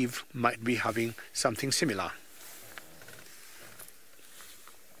Steve might be having something similar.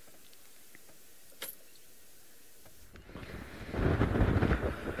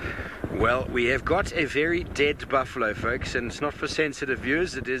 Well, we have got a very dead buffalo, folks, and it's not for sensitive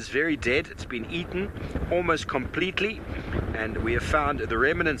viewers. It is very dead. It's been eaten almost completely, and we have found the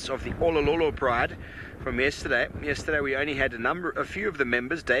remnants of the Olololo pride from yesterday. Yesterday we only had a few of the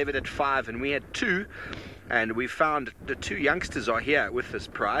members. David had 5 and we had 2, and we found the 2 youngsters are here with this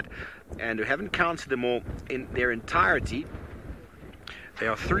pride, and we haven't counted them all in their entirety. There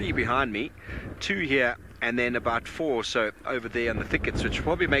are 3 behind me, 2 here, and then about 4 or so over there in the thickets, which will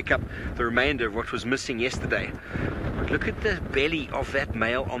probably make up the remainder of what was missing yesterday. But look at the belly of that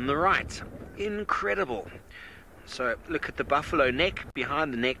male on the right. Incredible. So look at the buffalo neck.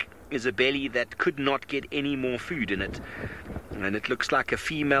 Behind the neck is a belly that could not get any more food in it. And it looks like a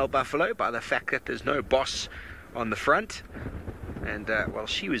female buffalo by the fact that there's no boss on the front. And well,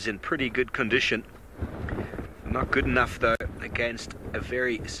 she was in pretty good condition. Not good enough though against a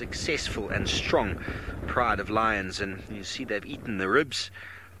very successful and strong pride of lions, and you see they've eaten the ribs.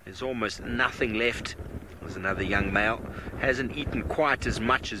 There's almost nothing left. There's another young male, hasn't eaten quite as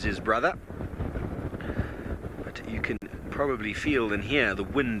much as his brother, but you can probably feel in here the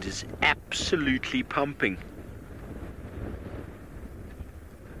wind is absolutely pumping.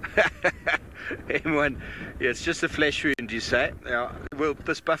 Everyone, yeah, it's just a flesh wound, you say. Well,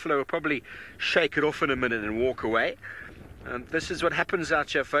 this buffalo will probably shake it off in a minute and walk away. This is what happens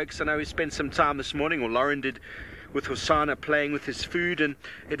out here, folks. I know we spent some time this morning, or Lauren did, with Hosana playing with his food, and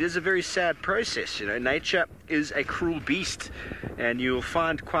it is a very sad process. Nature is a cruel beast, and you'll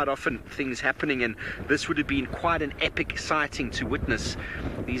find quite often things happening, and this would have been quite an epic sighting to witness,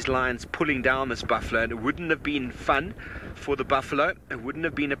 these lions pulling down this buffalo. And it wouldn't have been fun for the buffalo. It wouldn't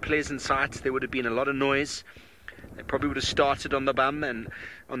have been a pleasant sight. There would have been a lot of noise. They probably would have started on the bum and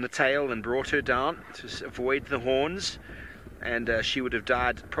on the tail and brought her down to avoid the horns, and she would have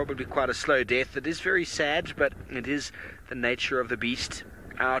died probably quite a slow death. It is very sad, but it is the nature of the beast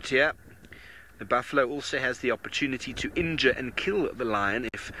out here. The buffalo also has the opportunity to injure and kill the lion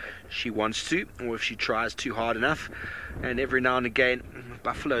if she wants to, or if she tries too hard enough. And every now and again,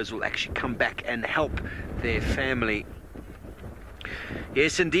 buffaloes will actually come back and help their family.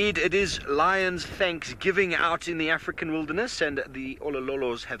 Yes, indeed, it is Lions Thanksgiving out in the African wilderness, and the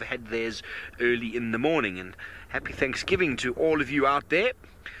Olololos have had theirs early in the morning. And happy Thanksgiving to all of you out there.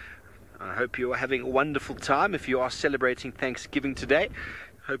 I hope you are having a wonderful time if you are celebrating Thanksgiving today.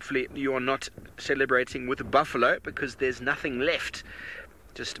 Hopefully you are not celebrating with a buffalo, because there's nothing left.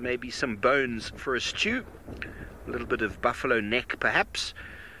 Just maybe some bones for a stew, a little bit of buffalo neck perhaps,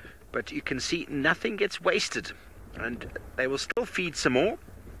 but you can see nothing gets wasted. And they will still feed some more.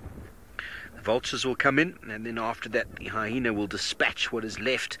 The vultures will come in, and then after that the hyena will dispatch what is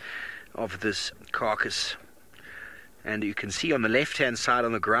left of this carcass. And you can see on the left hand side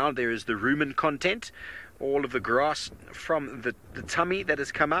on the ground there is the rumen content, all of the grass from the tummy that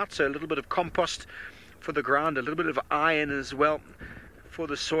has come out, so a little bit of compost for the ground, a little bit of iron as well for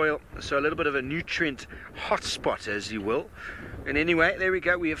the soil, so a little bit of a nutrient hotspot, as you will. And anyway, there we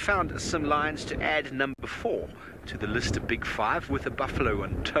go. We have found some lions to add number 4 to the list of big 5 with a buffalo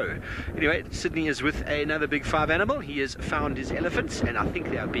on tow. Anyway, Sydney is with another big 5 animal. He has found his elephants, and I think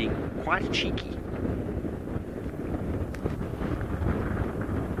they are being quite cheeky.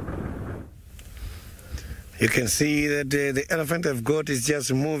 You can see that the elephant I've got is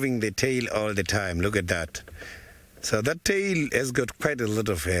just moving the tail all the time. Look at that. So that tail has got quite a lot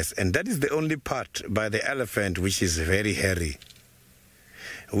of hairs, and that is the only part by the elephant which is very hairy,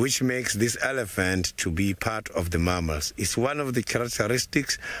 which makes this elephant to be part of the mammals. It's one of the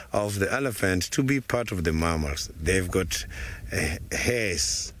characteristics of the elephant to be part of the mammals. They've got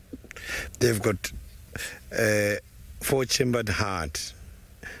hairs. They've got 4-chambered heart.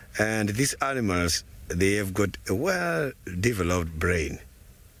 And these animals, they have got a well-developed brain.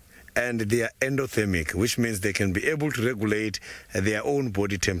 And they are endothermic, which means they can be able to regulate their own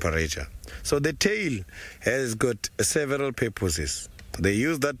body temperature. So the tail has got several purposes. They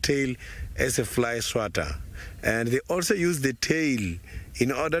use that tail as a fly swatter. And they also use the tail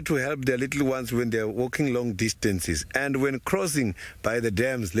in order to help their little ones when they're walking long distances. And when crossing by the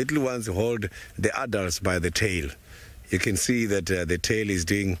dams, little ones hold the adults by the tail. You can see that the tail is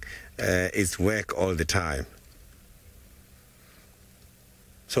doing its work all the time.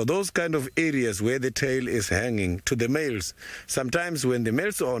 So those kind of areas where the tail is hanging to the males, sometimes when the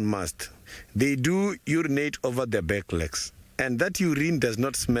males are on mast, they do urinate over their back legs. And that urine does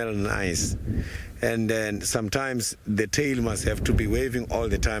not smell nice. And then sometimes the tail must have to be waving all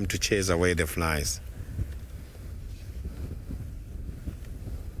the time to chase away the flies.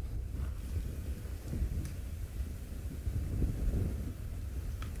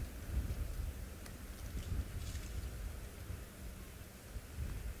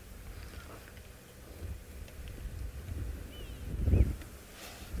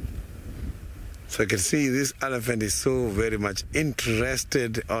 So you can see this elephant is so very much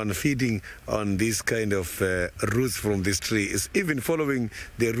interested on feeding on this kind of roots from this tree. It's even following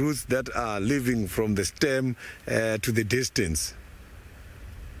the roots that are living from the stem to the distance.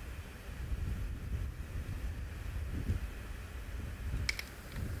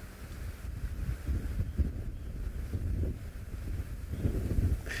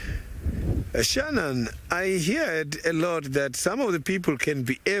 Shannon, I heard a lot that some of the people can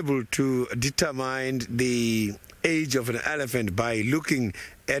be able to determine the age of an elephant by looking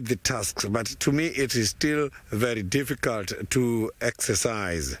at the tusks, but to me it is still very difficult to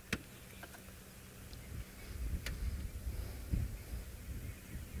exercise.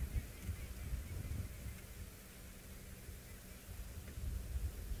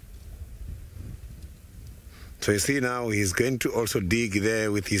 So you see now he's going to also dig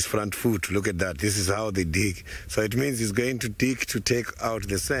there with his front foot. Look at that. This is how they dig. So it means he's going to dig to take out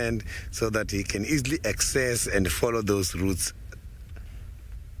the sand so that he can easily access and follow those roots.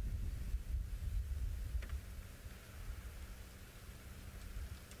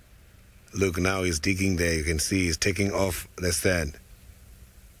 Look, now he's digging there. You can see he's taking off the sand.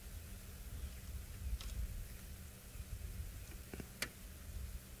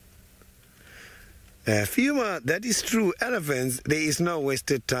 Fuma, that is true. Elephants, there is no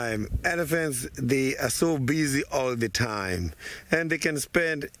wasted time. Elephants, they are so busy all the time. And they can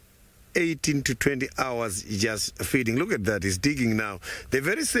spend 18 to 20 hours just feeding. Look at that, he's digging now. The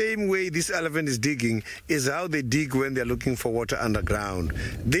very same way this elephant is digging is how they dig when they're looking for water underground.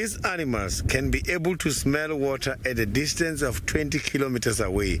 These animals can be able to smell water at a distance of 20 kilometers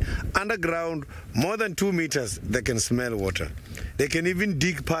away. Underground, more than 2 meters, they can smell water. They can even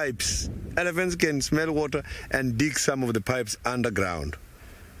dig pipes. Elephants can smell water and dig some of the pipes underground.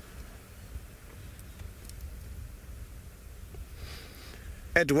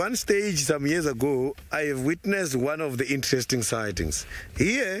 At one stage some years ago, I have witnessed one of the interesting sightings.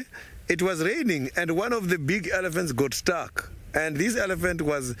 Here, it was raining and one of the big elephants got stuck. And this elephant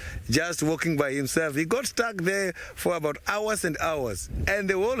was just walking by himself. He got stuck there for about hours and hours. And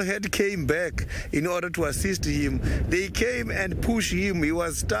the whole herd came back in order to assist him. They came and pushed him. He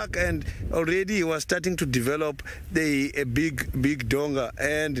was stuck and already he was starting to develop a big donga.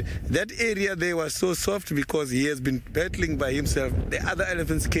 And that area there was so soft because he has been battling by himself. The other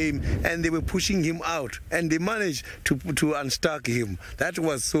elephants came and they were pushing him out. And they managed to unstuck him. That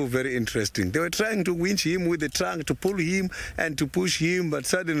was so very interesting. They were trying to winch him with the trunk to pull him and to push him, but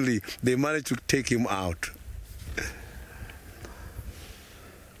suddenly they managed to take him out.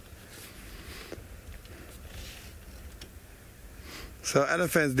 So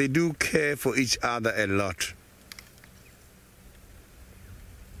elephants, they do care for each other a lot.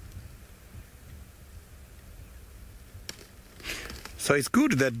 So So it's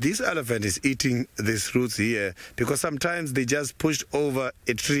good that this elephant is eating these roots here, because sometimes they just push over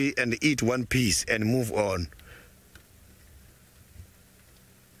a tree and eat one piece and move on.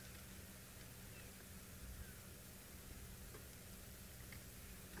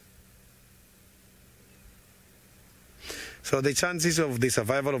 So the chances of the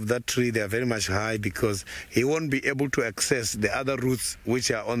survival of that tree, they are very much high, because he won't be able to access the other roots which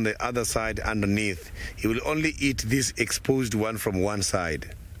are on the other side underneath. He will only eat this exposed one from one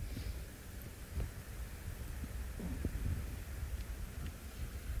side.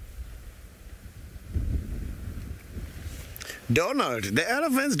 Donald, the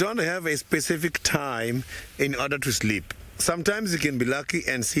elephants don't have a specific time in order to sleep. Sometimes you can be lucky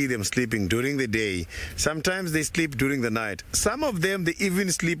and see them sleeping during the day. Sometimes they sleep during the night. Some of them, they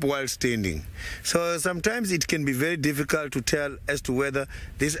even sleep while standing. So sometimes it can be very difficult to tell as to whether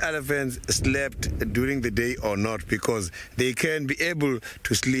these elephants slept during the day or not, because they can be able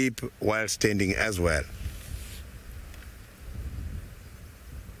to sleep while standing as well.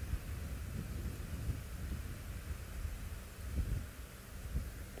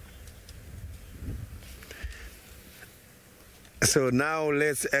 So now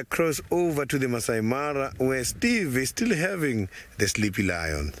let's cross over to the Maasai Mara, where Steve is still having the sleepy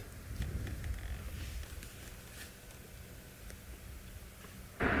lion.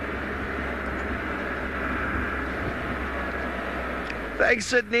 Thanks,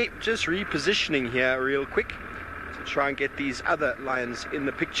 Sydney. Just repositioning here real quick to try and get these other lions in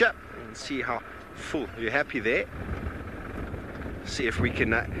the picture and see how full. You're happy there? See if we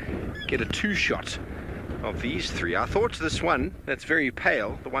can get a two-shot of these three. I thought this one that's very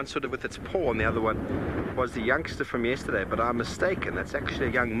pale, the one sort of with its paw, and the other one was the youngster from yesterday, but I'm mistaken. That's actually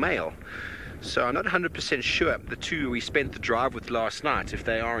a young male. So I'm not 100% sure the two we spent the drive with last night, if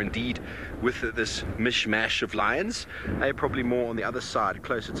they are indeed with this mishmash of lions. They're probably more on the other side,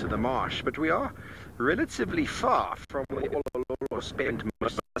 closer to the marsh. But we are relatively far from where Olololo spent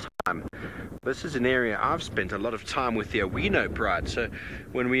most of the time. This is an area I've spent a lot of time with the Owino pride. So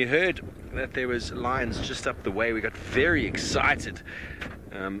when we heard that there was lions just up the way, we got very excited.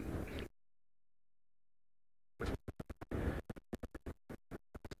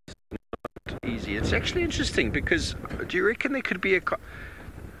 Easy. It's actually interesting, because do you reckon there could be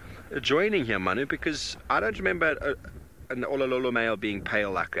a joining here, Manu? Because I don't remember an Olololo male being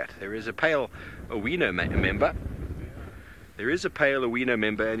pale like that. There is a pale Owino member. There is a pale Owino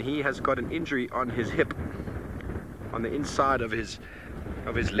member, and he has got an injury on his hip, on the inside of his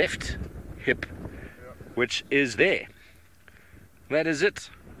left hip, which is there. That is it.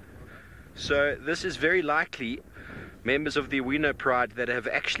 So this is very likely members of the Owino pride that have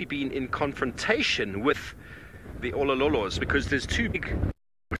actually been in confrontation with the Olololos, because there's two big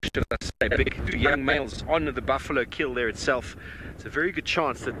young males on the buffalo kill there itself. It's a very good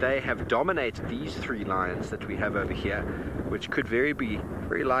chance that they have dominated these three lions that we have over here, which could very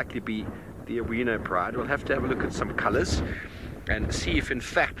likely be the Owino pride. We'll have to have a look at some colors and see if in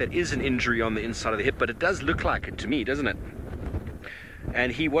fact there is an injury on the inside of the hip, but it does look like it to me, doesn't it?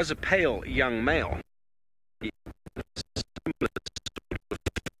 And he was a pale young male,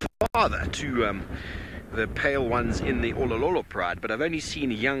 father to the pale ones in the Olololo pride, but I've only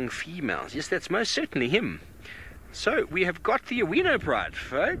seen young females. Yes, that's most certainly him. So we have got the Owino pride,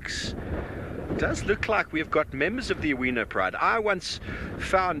 folks. It does look like we have got members of the Owino pride. I once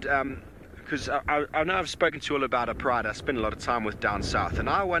found, because I know I've spoken to you all about a pride I spend a lot of time with down south, and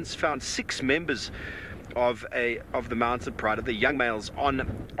I once found 6 members of the mountain pride, of the young males,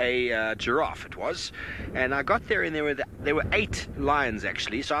 on a giraffe it was, and I got there and there were 8 lions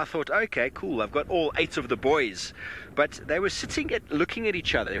actually. So I thought, okay, cool, I've got all 8 of the boys, but they were sitting looking at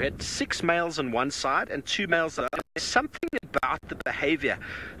each other. They had 6 males on one side and 2 males on the other. There's something about the behavior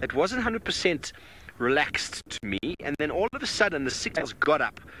that wasn't 100% relaxed to me, and then all of a sudden the 6 males got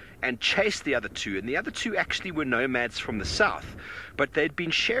up and chased the other 2, and the other 2 actually were nomads from the south, but they'd been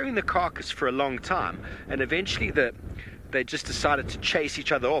sharing the carcass for a long time, and eventually they just decided to chase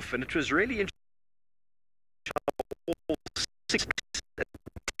each other off, and it was really interesting. All 6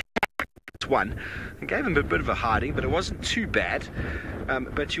 one and gave him a bit of a hiding, but it wasn't too bad.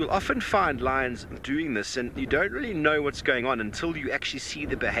 But you'll often find lions doing this, and you don't really know what's going on until you actually see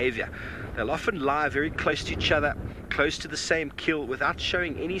the behavior. They'll often lie very close to each other, close to the same kill, without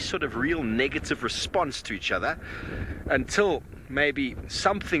showing any sort of real negative response to each other, until maybe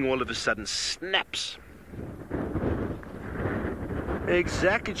something all of a sudden snaps.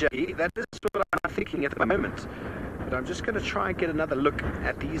 Exactly, Jackie. That is what I'm thinking at the moment. But I'm just going to try and get another look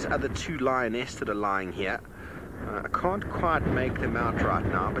at these other 2 lionesses that are lying here. I can't quite make them out right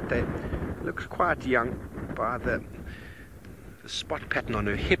now, but they look quite young by the the spot pattern on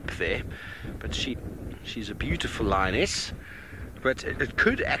her hip there, but she's a beautiful lioness. But it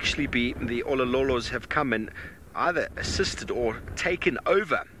could actually be the Olololos have come and either assisted or taken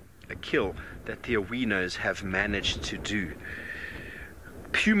over a kill that the Awinos have managed to do.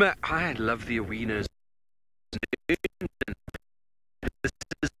 Puma, I love the Awinos. This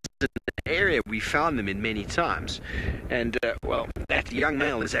is an area we found them in many times, and well, that young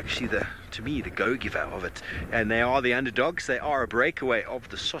male is actually to me the go-giver of it, and they are the underdogs. They are a breakaway of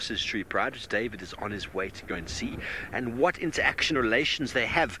the Sausage Tree Pride, which David is on his way to go and see. And what interaction relations they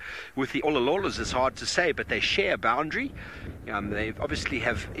have with the Olololos is hard to say, but they share a boundary. They obviously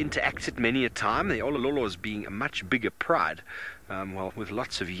have interacted many a time, the Olololos being a much bigger pride. Well, with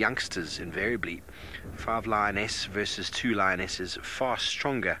lots of youngsters invariably. 5 lioness versus 2 lionesses, far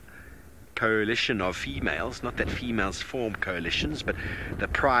stronger coalition of females. Not that females form coalitions, but the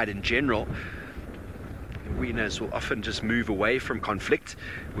pride in general. Winos will often just move away from conflict,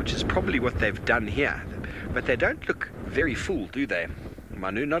 which is probably what they've done here. But they don't look very full, do they,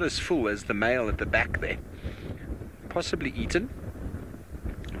 Manu? Not as full as the male at the back there. Possibly eaten.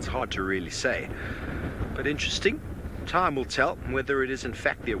 It's hard to really say, but interesting. Time will tell whether it is in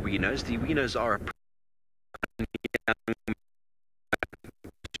fact the Awinos. The Awinos are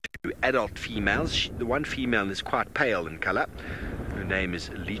two adult females. The one female is quite pale in colour. Her name is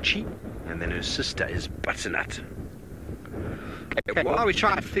Lychee, and then her sister is Butternut. Okay, while we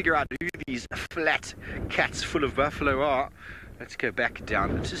try to figure out who these flat cats full of buffalo are, let's go back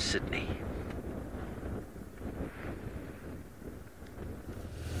down to Sydney.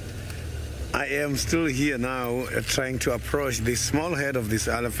 I am still here now trying to approach the small head of these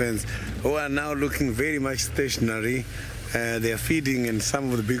elephants who are now looking very much stationary. They are feeding, and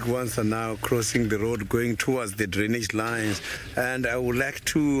some of the big ones are now crossing the road going towards the drainage lines. And I would like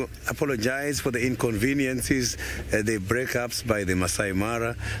to apologize for the inconveniences, the breakups by the Maasai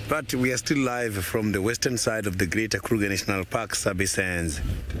Mara, but we are still live from the western side of the Greater Kruger National Park, Sabi Sands.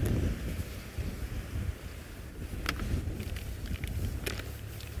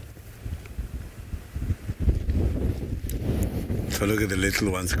 So look at the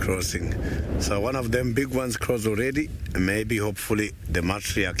little ones crossing. So one of them big ones crossed already. Maybe, hopefully, the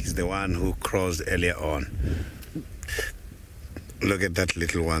matriarch is the one who crossed earlier on. Look at that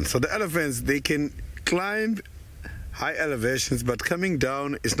little one. So the elephants, they can climb high elevations, but coming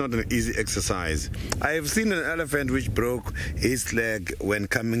down is not an easy exercise. I have seen an elephant which broke his leg when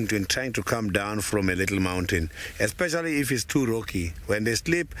trying to come down from a little mountain, especially if it's too rocky. When they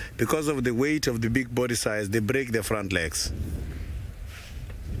slip, because of the weight of the big body size, they break their front legs.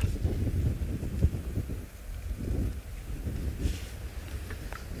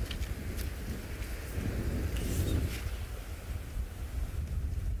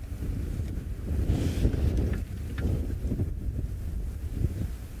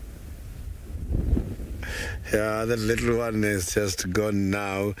 Yeah, that little one is just gone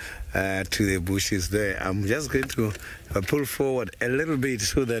now to the bushes there. I'm just going to pull forward a little bit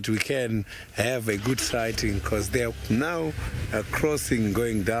so that we can have a good sighting, because they are now crossing,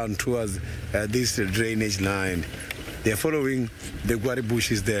 going down towards this drainage line. They are following the guari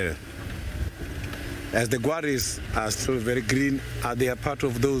bushes there. As the guaris are still very green, they are part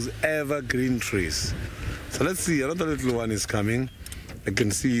of those evergreen trees. So let's see, another little one is coming. I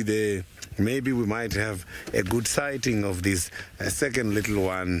can see maybe we might have a good sighting of this second little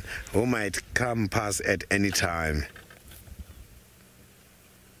one who might come past at any time.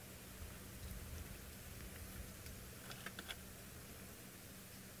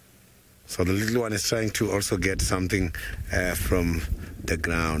 So the little one is trying to also get something from the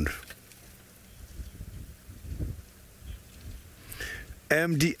ground.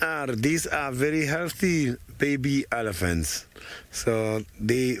 MDR, these are very healthy baby elephants. So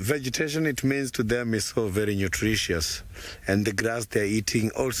the vegetation, it means to them, is so very nutritious, and the grass they're eating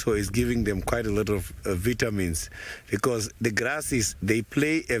also is giving them quite a lot of vitamins, because the grasses, they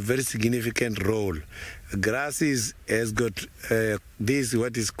play a very significant role. Grasses has got this,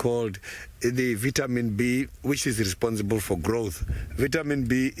 what is called the vitamin B, which is responsible for growth. Vitamin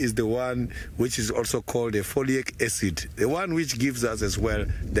B is the one which is also called a folic acid. The one which gives us as well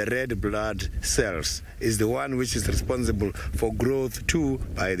the red blood cells is the one which is responsible for growth too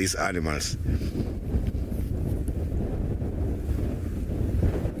by these animals.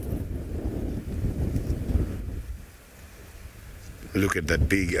 Look at that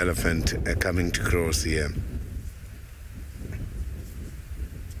big elephant coming to cross here.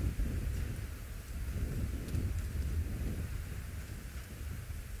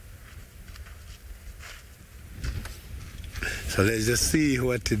 So let's just see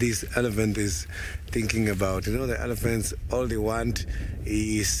what this elephant is thinking about. You know, the elephants, all they want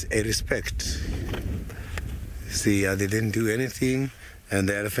is a respect. See, they didn't do anything, and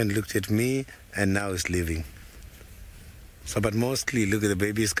the elephant looked at me, and now it's leaving. So, but mostly, look at the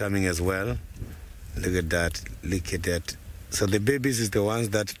babies coming as well. Look at that, look at that. So the babies is the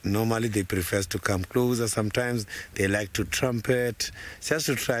ones that normally they prefer to come closer. Sometimes they like to trumpet, just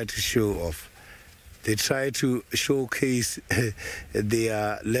to try to show off. They try to showcase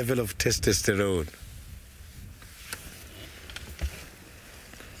their level of testosterone.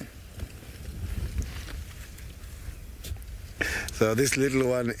 So this little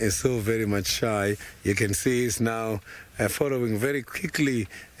one is so very much shy. You can see he's now following very quickly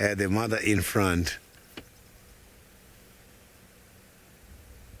the mother in front.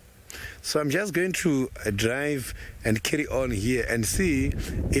 So I'm just going to drive and carry on here and see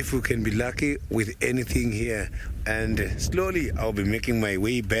if we can be lucky with anything here. And slowly I'll be making my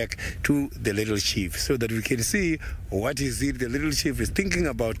way back to the little chief so that we can see what is it the little chief is thinking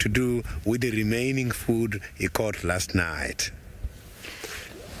about to do with the remaining food he caught last night.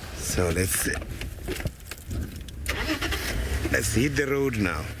 So let's hit the road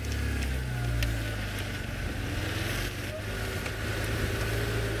now.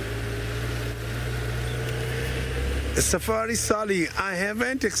 Safari Sally, I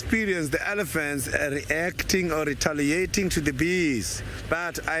haven't experienced the elephants reacting or retaliating to the bees,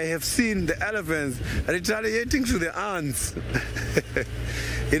 but I have seen the elephants retaliating to the ants.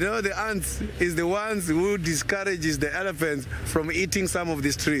 You know, the ants is the ones who discourages the elephants from eating some of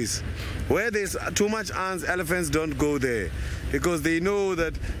these trees. Where there's too much ants, elephants don't go there because they know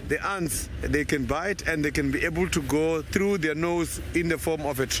that the ants, they can bite and they can be able to go through their nose in the form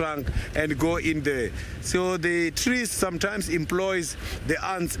of a trunk and go in there. So the trees sometimes employs the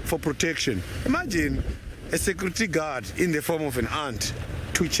ants for protection. Imagine a security guard in the form of an ant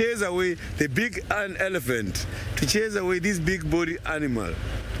to chase away the big elephant, to chase away this big body animal.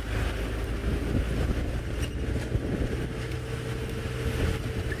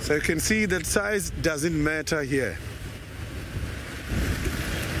 So you can see that size doesn't matter here.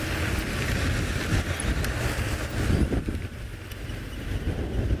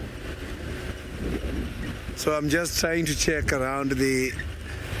 So I'm just trying to check around the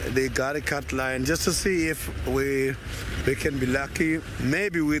Garikat line just to see if we can be lucky,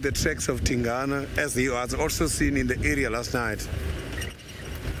 maybe with the tracks of Tingana, as he was also seen in the area last night.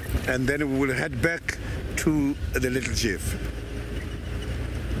 And then we will head back to the Little Chief.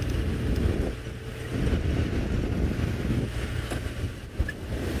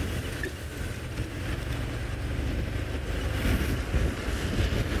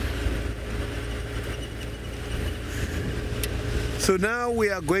 So now we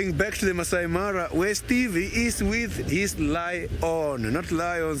are going back to the Maasai Mara where Stevie is with his lion, not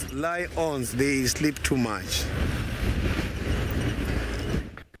lions, lions. They sleep too much.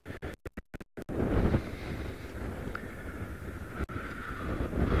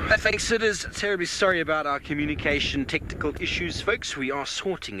 Thanks, Sidders. Terribly sorry about our communication technical issues, folks. We are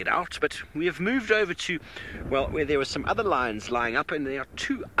sorting it out, but we have moved over to, well, where there were some other lions lying up, and there are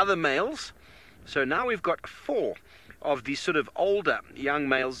 2 other males. So now we've got 4 of these sort of older young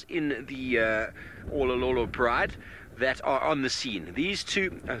males in the Olololo Pride that are on the scene. These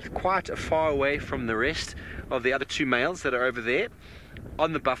 2 are quite far away from the rest of the other 2 males that are over there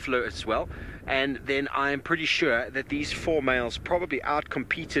on the buffalo as well. And then I am pretty sure that these 4 males probably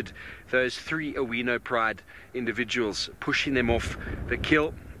outcompeted those 3 Owino Pride individuals, pushing them off the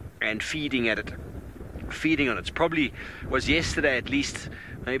kill and feeding on it. Probably was yesterday at least,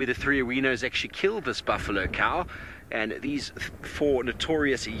 maybe the 3 Owinos actually killed this buffalo cow, and these 4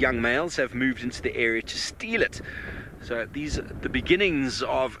 notorious young males have moved into the area to steal it. So these are the beginnings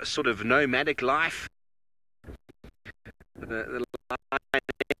of sort of nomadic life. The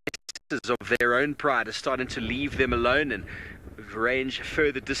lionesses of their own pride are starting to leave them alone and range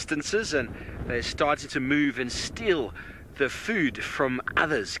further distances, and they're starting to move and steal the food from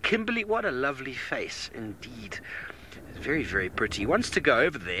others. Kimberly, what a lovely face indeed. It's very, very pretty. He wants to go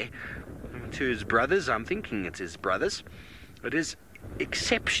over there to his brothers. I'm thinking it's his brothers. It is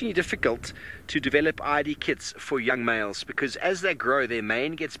exceptionally difficult to develop ID kits for young males because as they grow, their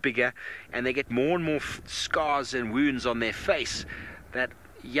mane gets bigger and they get more and more scars and wounds on their face. That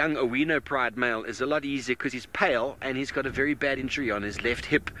young Owino Pride male is a lot easier because he's pale and he's got a very bad injury on his left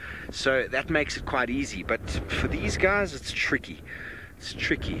hip, so that makes it quite easy. But for these guys, it's tricky. It's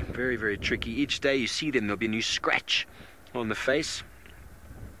tricky, very, very tricky. Each day you see them, there'll be a new scratch on the face.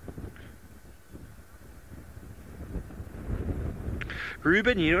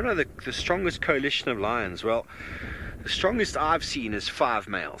 Ruben, you know the strongest coalition of lions? Well, The strongest I've seen is 5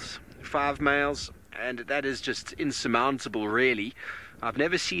 males. 5 males, and that is just insurmountable, really. I've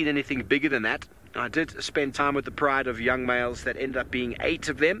never seen anything bigger than that. I did spend time with the pride of young males that ended up being 8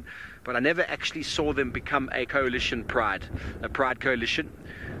 of them, but I never actually saw them become a coalition pride, a pride coalition.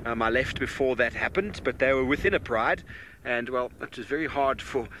 I left before that happened, but they were within a pride, and well, it was very hard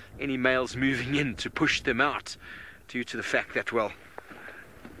for any males moving in to push them out, due to the fact that, well,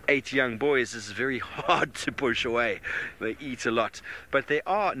 8 young boys is very hard to push away. They eat a lot. But there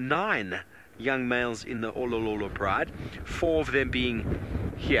are 9 young males in the Olololo pride, 4 of them being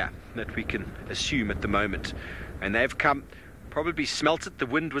here that we can assume at the moment. And they've come, probably smelt it. The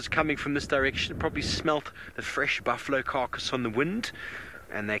wind was coming from this direction, probably smelt the fresh buffalo carcass on the wind,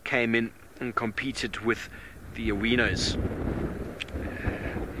 and they came in and competed with the Awinos.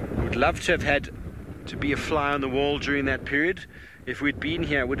 Would love to have had to be a fly on the wall during that period. If we'd been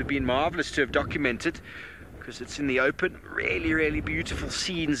here, it would have been marvelous to have documented, because it's in the open. Really, really beautiful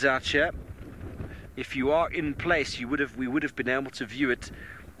scenes out here. If you are in place, we would have been able to view it.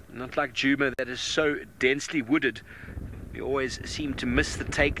 Not like Djuma, that is so densely wooded. We always seem to miss the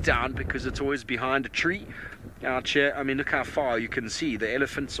takedown because it's always behind a tree. Out here, I mean, look how far you can see the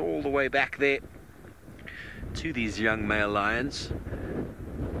elephants all the way back there to these young male lions.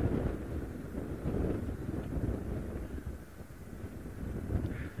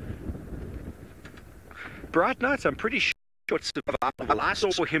 Bright night, I'm pretty sure it's survival. I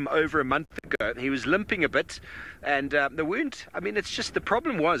saw him over a month ago. He was limping a bit, and the wound, I mean, it's just, the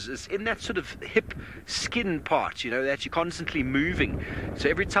problem is in that sort of hip skin part, you know, that you're constantly moving. So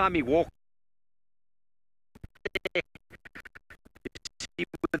every time he walked, you see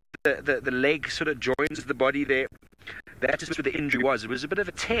the leg sort of joins the body there. That's just where the injury was. It was a bit of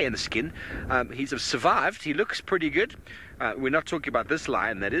a tear in the skin. He's survived. He looks pretty good. We're not talking about this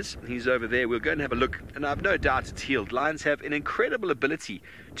lion, that is. He's over there. We'll go and have a look, and I've no doubt it's healed. Lions have an incredible ability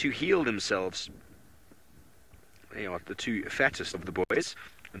to heal themselves. They are the 2 fattest of the boys.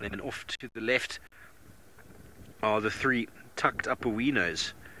 And then off to the left are the 3 tucked up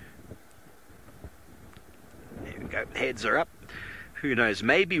Awinos. There we go. Heads are up. Who knows?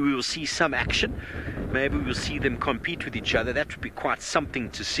 Maybe we will see some action. Maybe we will see them compete with each other. That would be quite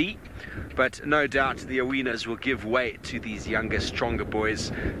something to see. But no doubt the Awinas will give way to these younger, stronger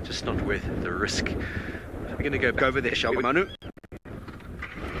boys. Just not worth the risk. So we're going to go back over there, shall we, Manu?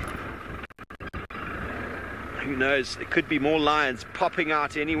 Who knows? There could be more lions popping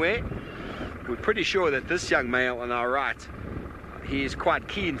out anywhere. We're pretty sure that this young male on our right, he is quite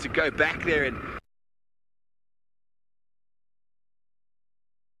keen to go back there and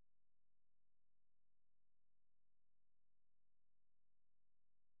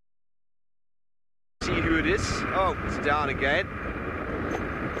see who it is. Oh, it's down again.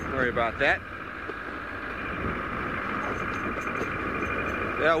 Sorry about that.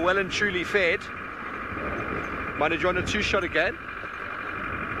 They are well and truly fed. Manu, do you want a 2-shot again?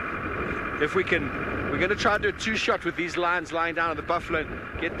 If we can, we're going to try and do a 2-shot with these lions lying down on the buffalo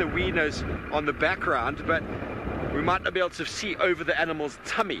and get the Winos on the background, but we might not be able to see over the animal's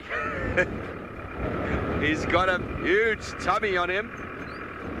tummy. He's got a huge tummy on him.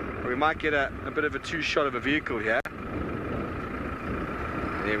 We might get a bit of a 2-shot of a vehicle here.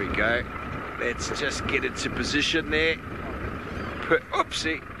 There we go. Let's just get it to position there.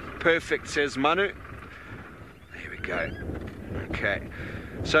 Oopsie. Perfect, says Manu. There we go. Okay.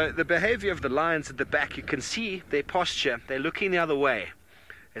 So the behavior of the lions at the back, you can see their posture. They're looking the other way.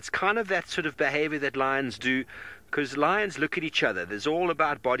 It's kind of that sort of behavior that lions do, because lions look at each other. There's all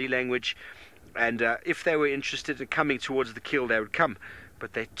about body language. And if they were interested in coming towards the kill, they would come.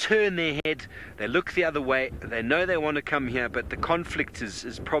 But they turn their head, they look the other way, they know they want to come here, but the conflict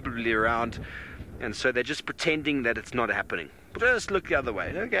is probably around, and so they're just pretending that it's not happening. Just look the other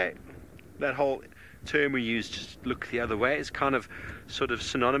way. Okay, that whole term we use, just look the other way, is kind of sort of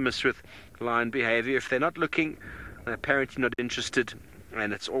synonymous with lion behavior. If they're not looking, they're apparently not interested,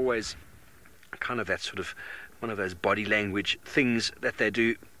 and it's always kind of that sort of one of those body language things that they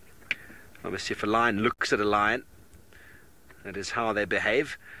do. Obviously, if a lion looks at a lion, that is how they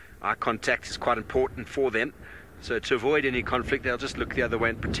behave. Eye contact is quite important for them. So to avoid any conflict, they'll just look the other way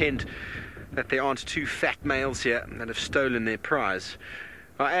and pretend that there aren't 2 fat males here that have stolen their prize.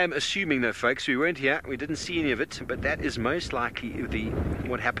 I am assuming, though, folks, we weren't here, we didn't see any of it, but that is most likely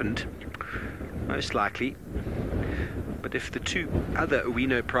what happened. Most likely. But if the 2 other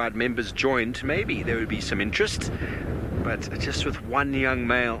Awino Pride members joined, maybe there would be some interest. But just with 1 young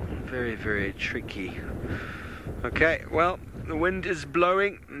male, very, very tricky. Okay, well, the wind is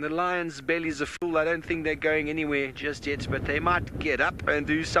blowing, and the lions' bellies are full still, I don't think they're going anywhere just yet, but they might get up and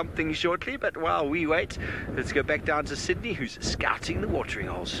do something shortly. But while we wait, let's go back down to Sydney, who's scouting the watering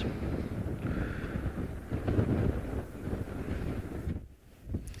holes.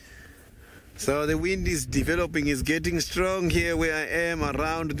 So the wind is developing, is getting strong here where I am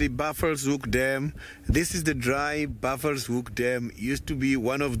around the Buffalo's Hook Dam. This is the dry Buffalo's Hook Dam. Used to be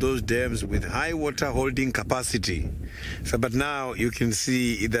one of those dams with high water holding capacity. But now you can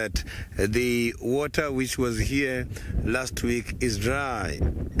see that the water which was here last week is dry,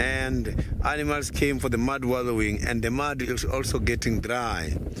 and animals came for the mud wallowing, and the mud is also getting dry.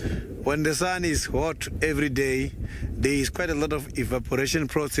 When the sun is hot every day, there is quite a lot of evaporation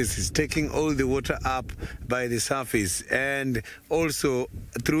processes taking all the water up by the surface, and also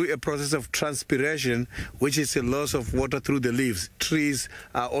through a process of transpiration, which is a loss of water through the leaves. Trees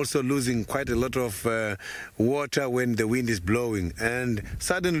are also losing quite a lot of water when the wind is blowing, and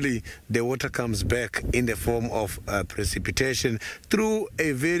suddenly the water comes back in the form of precipitation through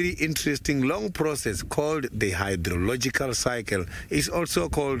a very interesting long process called the hydrological cycle. It's also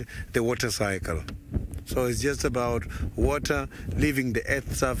called the water cycle. So it's just about water leaving the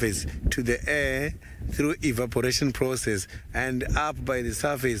earth's surface to the air through evaporation process, and up by the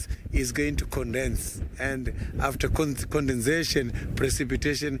surface is going to condense, and after condensation,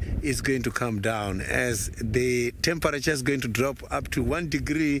 precipitation is going to come down as the temperature is going to drop up to 1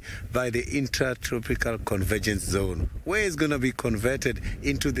 degree by the intertropical convergence zone, where it's going to be converted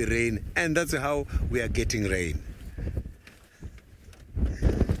into the rain, and that's how we are getting rain.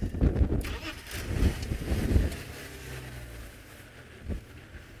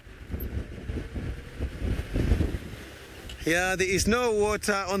 Yeah, there is no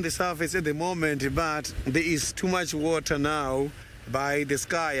water on the surface at the moment, but there is too much water now by the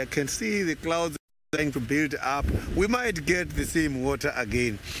sky. I can see the clouds trying to build up. We might get the same water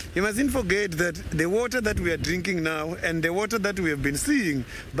again. You mustn't forget that the water that we are drinking now and the water that we have been seeing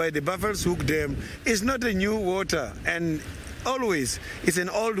by the Buffalo's Hook Dam is not a new water, and always it's an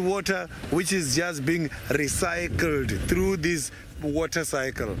old water which is just being recycled through this water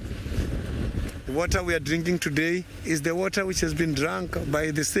cycle. The water we are drinking today is the water which has been drunk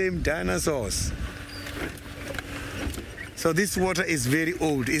by the same dinosaurs. So this water is very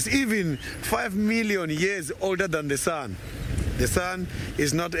old. It's even 5 million years older than the sun. The sun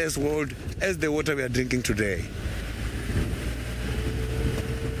is not as old as the water we are drinking today.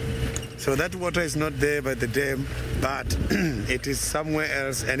 So that water is not there by the dam, but it is somewhere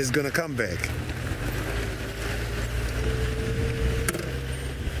else, and it's going to come back.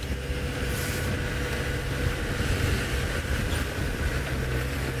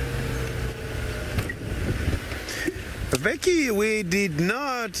 Becky, we did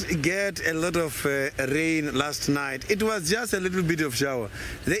not get a lot of rain last night. It was just a little bit of shower.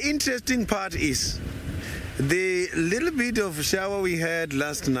 The interesting part is the little bit of shower we had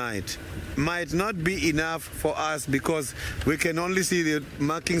last night might not be enough for us because we can only see the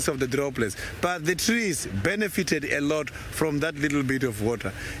markings of the droplets. But the trees benefited a lot from that little bit of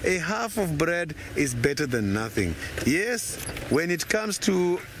water. A half of bread is better than nothing. Yes, when it comes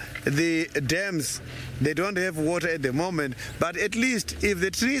to the dams, they don't have water at the moment, but at least if the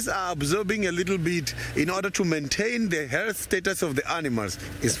trees are absorbing a little bit in order to maintain the health status of the animals,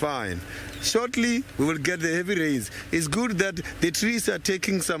 it's fine. Shortly we will get the heavy rains. It's good that the trees are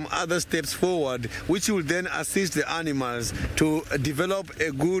taking some other steps forward, which will then assist the animals to develop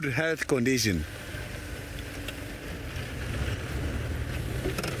a good health condition.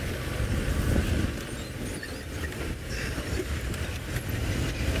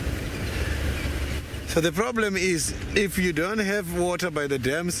 So the problem is, if you don't have water by the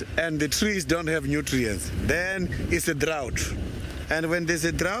dams and the trees don't have nutrients, then it's a drought. And when there's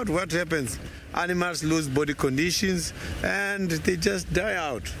a drought, what happens? Animals lose body conditions and they just die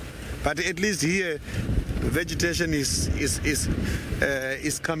out. But at least here, vegetation is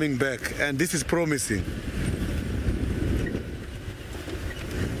coming back, and this is promising.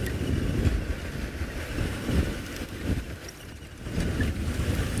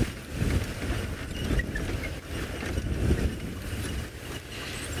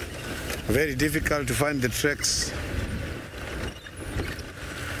 Very difficult to find the tracks.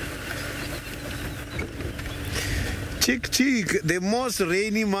 Chick, the most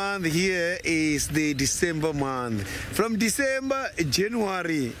rainy month here is the December month. From December,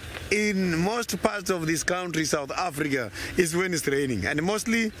 January, in most parts of this country, South Africa, is when it's raining. And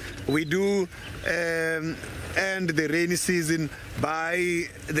mostly we do end the rainy season by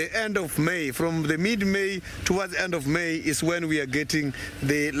the end of May. From the mid-May towards the end of May is when we are getting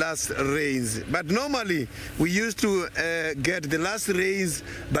the last rains. But normally we used to get the last rains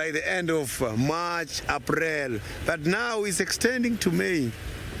by the end of March, April. But now it's extending to May.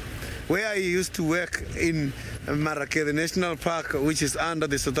 Where I used to work in Kruger National Park, which is under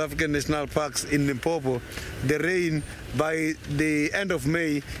the South African National Parks in Limpopo, the rain by the end of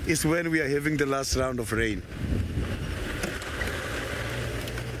May is when we are having the last round of rain.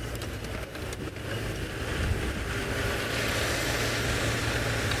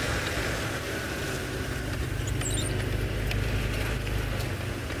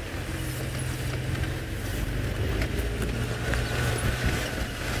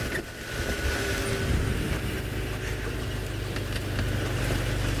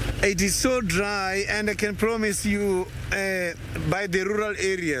 It is so dry, and I can promise you by the rural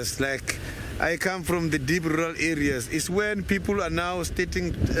areas, like I come from the deep rural areas, is when people are now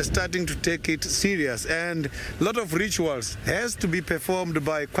starting to take it serious, and a lot of rituals has to be performed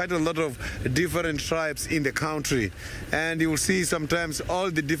by quite a lot of different tribes in the country. And you will see sometimes all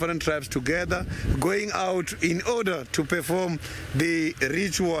the different tribes together going out in order to perform the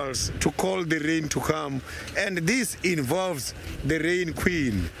rituals to call the rain to come. And this involves the rain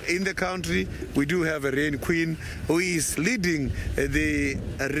queen. In the country, we do have a rain queen who is leading the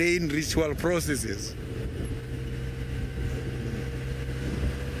rain ritual processes.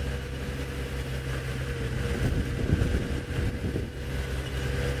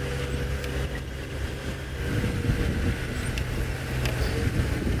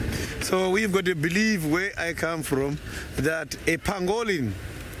 So we've got to believe, where I come from, that a pangolin,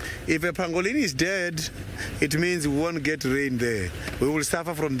 if a pangolin is dead, it means we won't get rain there. We will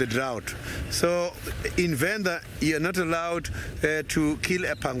suffer from the drought. So in Venda, you're not allowed to kill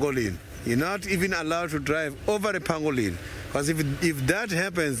a pangolin. You're not even allowed to drive over a pangolin. Because if that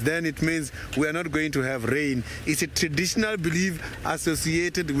happens, then it means we are not going to have rain. It's a traditional belief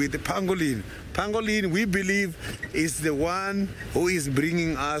associated with the pangolin. Pangolin, we believe, is the one who is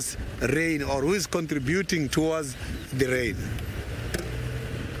bringing us rain, or who is contributing towards the rain.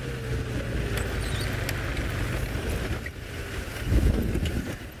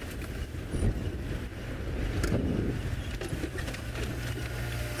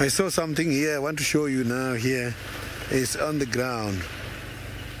 I saw something here I want to show you now. Here it's on the ground.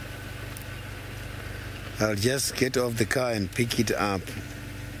 I'll just get off the car and pick it up.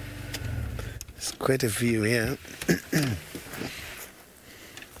 There's quite a few here.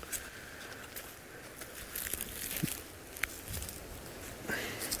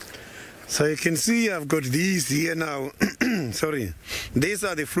 So you can see I've got these here now. Sorry. These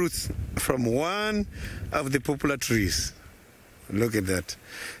are the fruits from one of the popular trees. Look at that.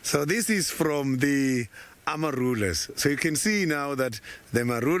 So this is from the amarullas. So you can see now that the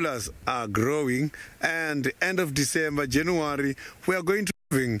marullas are growing, and end of December, January, we are going to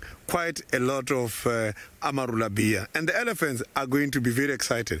having quite a lot of amarula beer, and the elephants are going to be very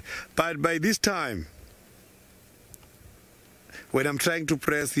excited. But by this time, when I'm trying to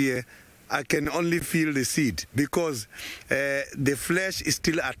press here, I can only feel the seed, because the flesh is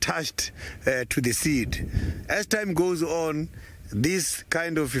still attached to the seed. As time goes on, this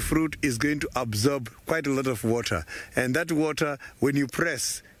kind of fruit is going to absorb quite a lot of water, and that water, when you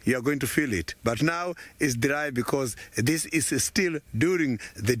press, you are going to feel it. But now it's dry because this is still during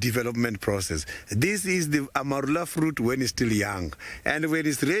the development process. This is the amarula fruit when it's still young. And when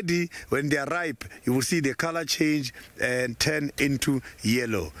it's ready, when they are ripe, you will see the color change and turn into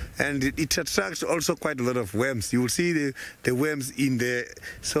yellow. And it attracts also quite a lot of worms. You will see the worms in there.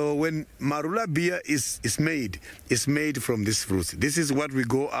 So when marula beer is made, it's made from this fruit. This is what we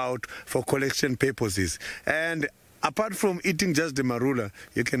go out for collection purposes. And apart from eating just the marula,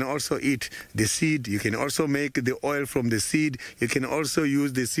 you can also eat the seed. You can also make the oil from the seed. You can also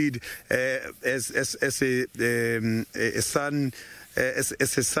use the seed as a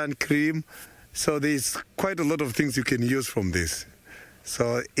sun cream. So there's quite a lot of things you can use from this.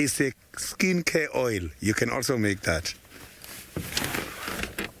 So it's a skincare oil. You can also make that.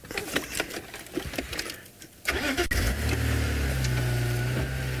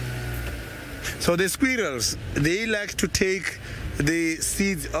 So the squirrels, they like to take the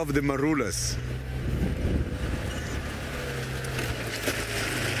seeds of the marullas.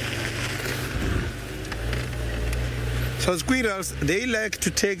 So squirrels, they like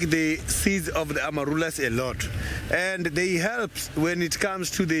to take the seeds of the amarullas a lot, and they help when it comes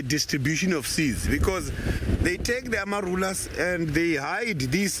to the distribution of seeds, because they take the amarullas and they hide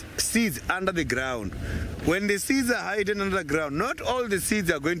these seeds under the ground. When the seeds are hidden under the ground, not all the seeds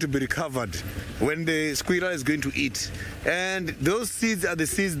are going to be recovered when the squirrel is going to eat. And those seeds are the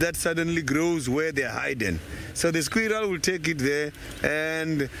seeds that suddenly grows where they're hidden. So the squirrel will take it there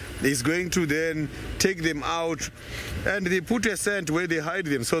and is going to then take them out, and they put a scent where they hide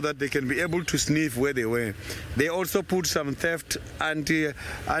them so that they can be able to sniff where they were. They also put some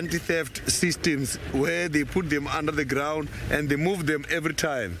anti-theft systems where they put them under the ground and they move them every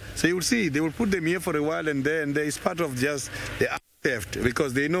time. So you will see they will put them here for a while, and then there is part of just the theft,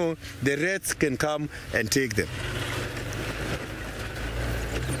 because they know the rats can come and take them.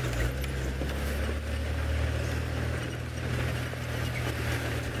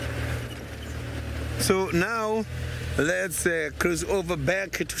 So now let's cross over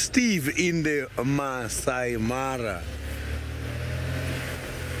back to Steve in the Maasai Mara.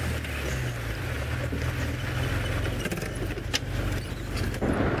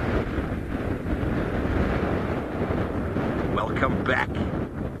 Welcome back.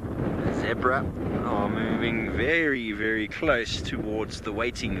 The zebra are moving very, very close towards the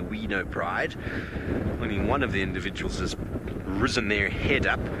waiting Wino pride. Only one of the individuals has risen their head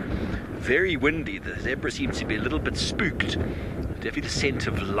up. Very windy. The zebra seems to be a little bit spooked. Definitely the scent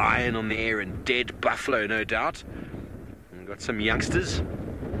of lion on the air and dead buffalo, no doubt. We've got some youngsters.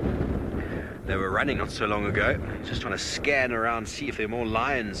 They were running not so long ago, just trying to scan around, see if there are more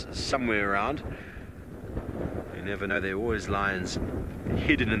lions somewhere around. You never know, there are always lions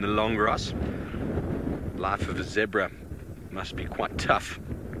hidden in the long grass. Life of a zebra must be quite tough.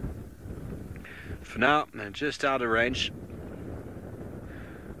 For now, they're just out of range.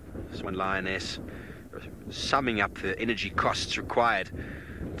 There's one lioness summing up the energy costs required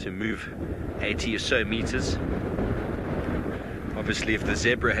to move 80 or so meters. Obviously, if the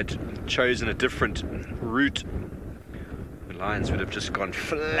zebra had chosen a different route, the lions would have just gone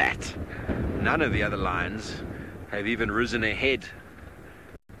flat. None of the other lions have even risen ahead.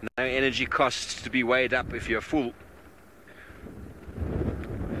 No energy costs to be weighed up if you're full.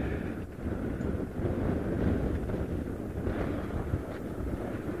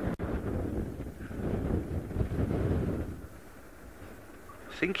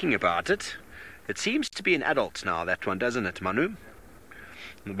 Thinking about it, it seems to be an adult now, that one, doesn't it, Manu?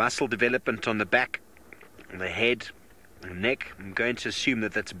 The muscle development on the back, the head, the neck, I'm going to assume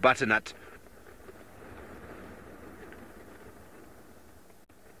that that's butternut.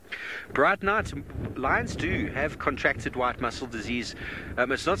 Bright night, lions do have contracted white muscle disease.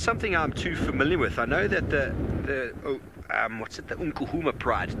 It's not something I'm too familiar with. I know that the Unkuhuma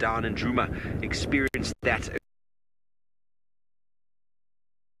pride down in Djuma experienced that.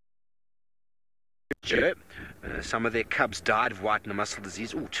 Some of their cubs died of white muscle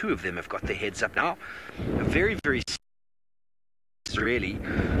disease. Oh, two of them have got their heads up now. Very, very really.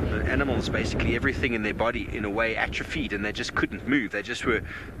 The animals, basically everything in their body in a way atrophied, and they just couldn't move. They just were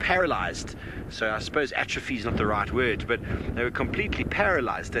paralyzed. So I suppose atrophy is not the right word, but they were completely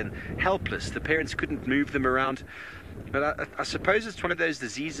paralyzed and helpless. The parents couldn't move them around. But I suppose it's one of those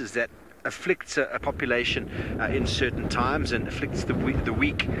diseases that afflicts a population in certain times and afflicts the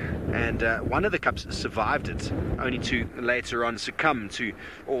weak, and one of the cubs survived it, only to later on succumb to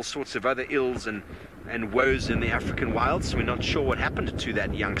all sorts of other ills and woes in the African wilds. We're not sure what happened to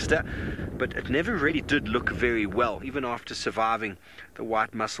that youngster, but it never really did look very well, even after surviving the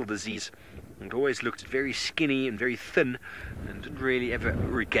white muscle disease. It always looked very skinny and very thin and didn't really ever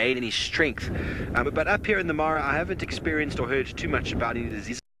regain any strength. But up here in the Mara, I haven't experienced or heard too much about any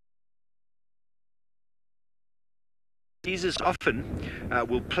disease. Diseases often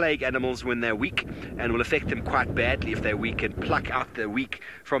will plague animals when they're weak, and will affect them quite badly if they're weak, and pluck out the weak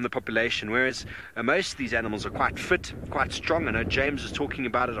from the population, whereas most of these animals are quite fit, quite strong. I know James was talking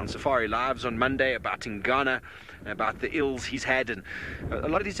about it on Safari Lives on Monday, about Ghana, about the ills he's had, and a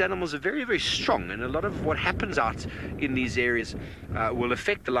lot of these animals are very, very strong, and a lot of what happens out in these areas will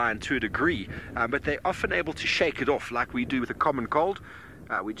affect the lion to a degree, but they're often able to shake it off like we do with a common cold.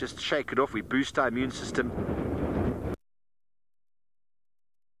 We just shake it off, we boost our immune system.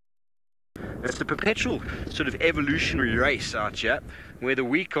 It's a perpetual sort of evolutionary race out here, where the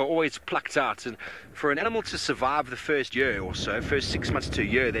weak are always plucked out. And for an animal to survive the first year or so, first 6 months to a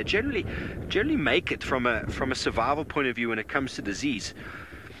year, they generally make it from a survival point of view when it comes to disease.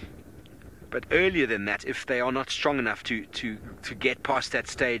 But earlier than that, if they are not strong enough to get past that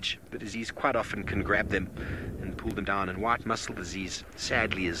stage, the disease quite often can grab them and pull them down, and white muscle disease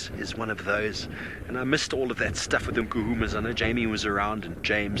sadly is one of those. And I missed all of that stuff with the Nkuhumas. I know Jamie was around, and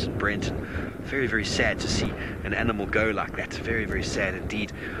James and Brent, and very, very sad to see an animal go like that. Very, very sad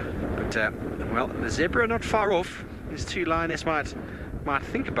indeed. But well, the zebra not far off. These two lioness might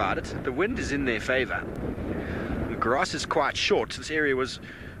think about it. The wind is in their favor. The grass is quite short. This area was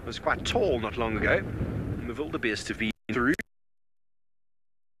quite tall not long ago, and the wildebeest have been through.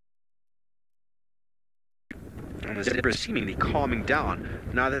 And the zebra is seemingly calming down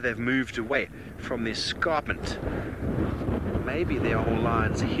now that they've moved away from the escarpment. Maybe there are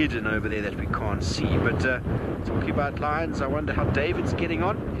lions hidden over there that we can't see, but talking about lions, I wonder how David's getting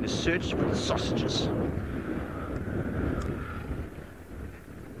on in his search for the sausages.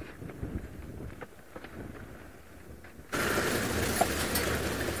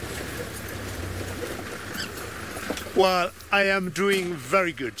 Well, I am doing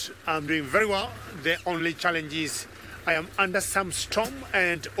very good. I'm doing very well. The only challenge is I am under some storm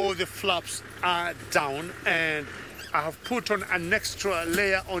and all the flaps are down, and I have put on an extra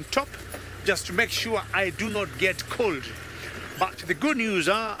layer on top just to make sure I do not get cold. But the good news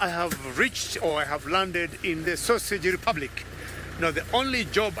are I have reached, or I have landed in the Sausage Republic. Now the only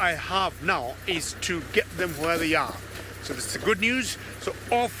job I have now is to get them where they are. So this is the good news. So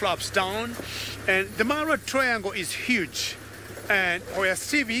all flaps down, and the Mara Triangle is huge. And where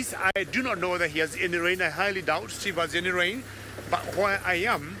Steve is, I do not know whether he has any rain. I highly doubt Steve has any rain. But where I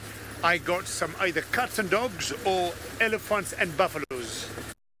am, I got some either cats and dogs or elephants and buffaloes.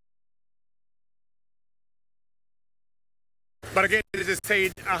 But again, as I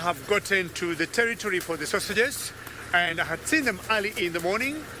said, I have gotten to the territory for the sausages, and I had seen them early in the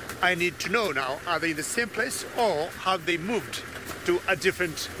morning. I need to know now, are they in the same place or have they moved to a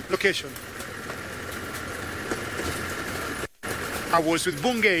different location? I was with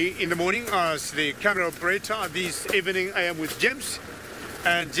Bungay in the morning as the camera operator. This evening I am with James,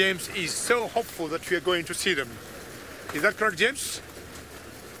 and James is so hopeful that we are going to see them. Is that correct, James?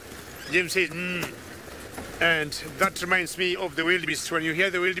 James says, And that reminds me of the wildebeest. When you hear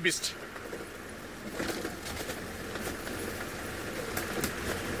the wildebeest,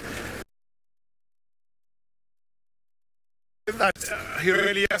 that he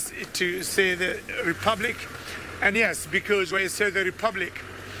really has to say the Republic. And yes, because when you say the Republic,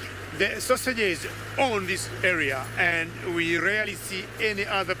 the sausages own this area, and we rarely see any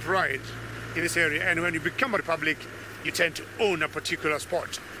other pride in this area. And when you become a republic, you tend to own a particular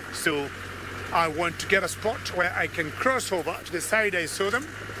spot. So I want to get a spot where I can cross over to the side I saw them.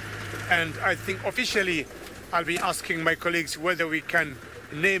 And I think officially I'll be asking my colleagues whether we can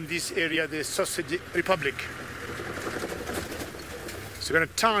name this area the Sausage Republic. So we're going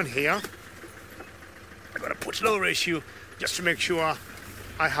to turn here. I'm going to put low ratio just to make sure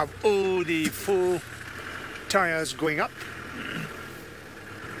I have all the 4 tires going up.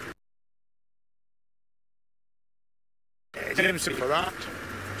 James for that.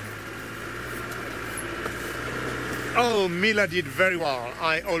 Oh, Mila did very well.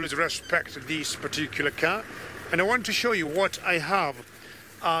 I always respect this particular car. And I want to show you what I have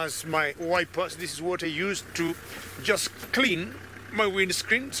as my wipers. This is what I use to just clean my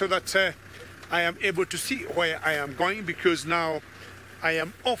windscreen so that I am able to see where I am going, because now I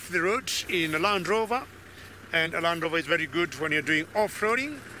am off the road in a Land Rover, and a Land Rover is very good when you're doing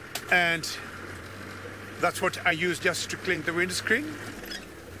off-roading, and that's what I use just to clean the windscreen.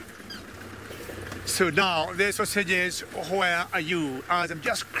 So now the sausages, where are you? As I'm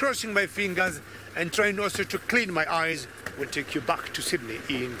just crossing my fingers and trying also to clean my eyes, will take you back to Sydney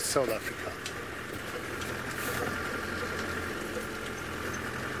in South Africa.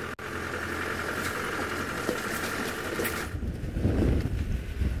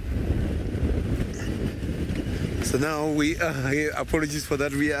 So now we are, apologies for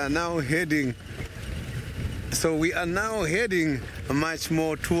that, we are now heading, much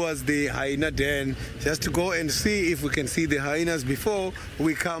more towards the hyena den, just to go and see if we can see the hyenas before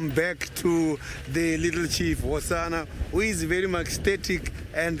we come back to the little chief Hosana, who is very much static,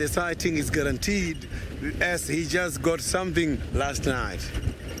 and the sighting is guaranteed as he just got something last night.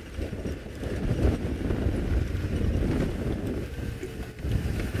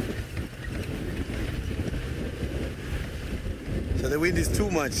 So the wind is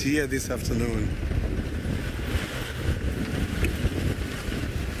too much here this afternoon.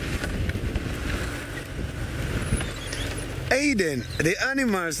 Aiden, the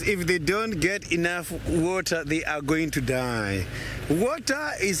animals, if they don't get enough water, they are going to die. Water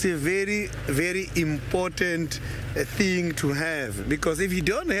is a very, very important thing to have, because if you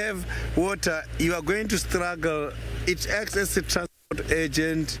don't have water, you are going to struggle. It acts as a transport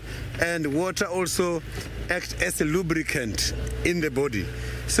agent, and water also act as a lubricant in the body.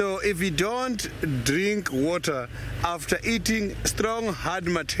 So if you don't drink water after eating strong hard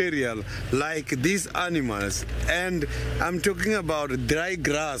material like these animals, and I'm talking about dry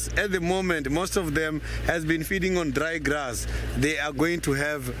grass, at the moment most of them has been feeding on dry grass, they are going to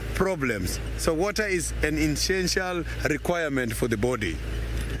have problems. So water is an essential requirement for the body.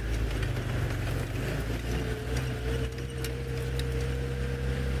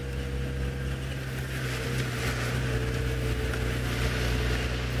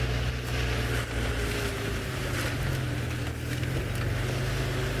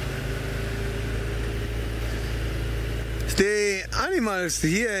 The animals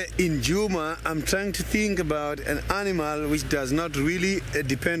here in Juma, I'm trying to think about an animal which does not really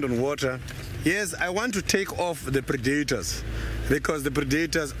depend on water. Yes, I want to take off the predators, because the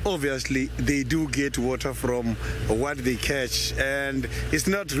predators, obviously, they do get water from what they catch, and it's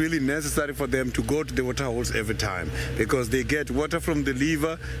not really necessary for them to go to the water holes every time, because they get water from the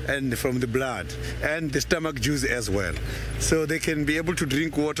liver and from the blood and the stomach juice as well. So they can be able to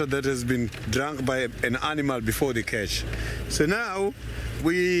drink water that has been drunk by an animal before they catch. So now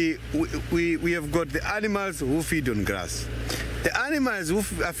we have got the animals who feed on grass. The animals who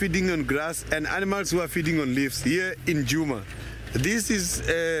are feeding on grass and animals who are feeding on leaves here in Juma, this is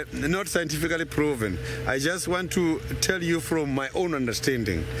not scientifically proven. I just want to tell you from my own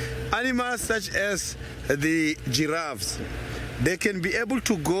understanding. Animals such as the giraffes, they can be able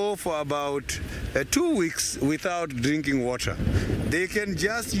to go for about 2 weeks without drinking water. They can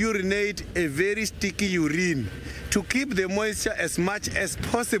just urinate a very sticky urine to keep the moisture as much as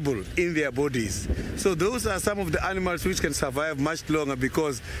possible in their bodies. So those are some of the animals which can survive much longer,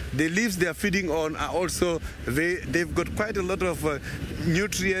 because the leaves they are feeding on are also, they've got quite a lot of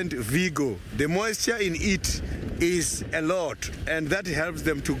nutrient vigor. The moisture in it is a lot, and that helps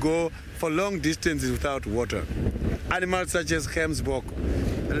them to go for long distances without water. Animals such as Gemsbok,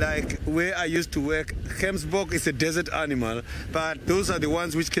 like where I used to work, Gemsbok is a desert animal, but those are the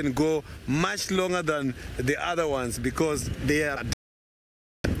ones which can go much longer than the other ones because they are.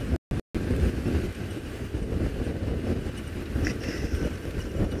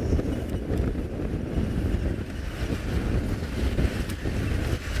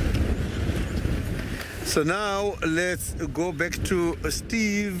 So now let's go back to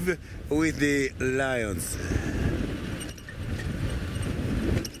Steve with the lions.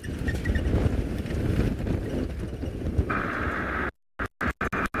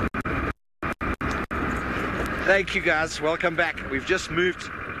 Thank you guys, welcome back. We've just moved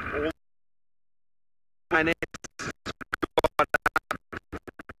all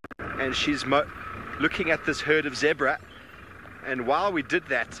and she's looking at this herd of zebra, and while we did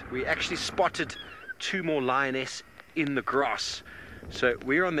that we actually spotted 2 more lioness in the grass. So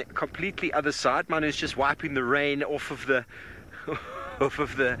we're on the completely other side. Manu's just wiping the rain off of the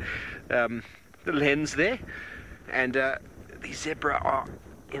the lens there, and these zebra are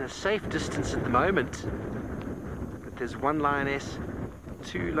in a safe distance at the moment. There's 1 lioness,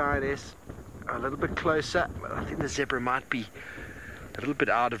 2 lioness, a little bit closer. Well, I think the zebra might be a little bit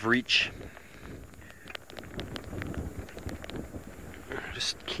out of reach.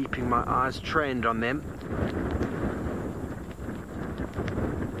 Just keeping my eyes trained on them.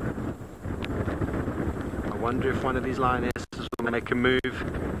 I wonder if one of these lionesses will make a move.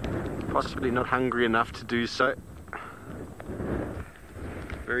 Possibly not hungry enough to do so.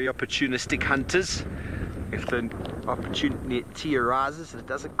 Very opportunistic hunters. If the opportunity arises, it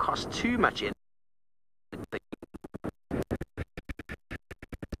doesn't cost too much energy.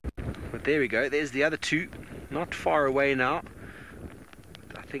 But there we go, there's the other 2, not far away now.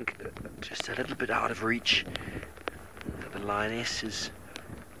 I think just a little bit out of reach. The lioness is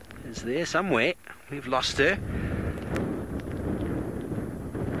there somewhere. We've lost her.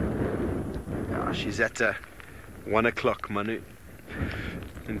 Oh, she's at 1 o'clock, Manu.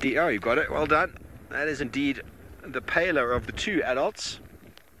 Indeed, oh, you've got it, well done. That is indeed the paler of the 2 adults,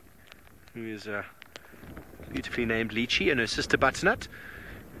 who is beautifully named Lychee, and her sister Butternut.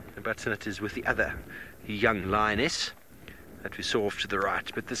 And Butternut is with the other young lioness that we saw off to the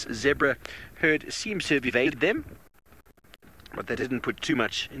right. But this zebra herd seems to have evaded them, but they didn't put too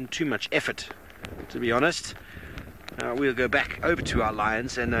much effort, to be honest. We'll go back over to our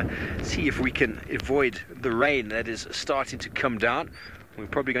lions and see if we can avoid the rain that is starting to come down. We're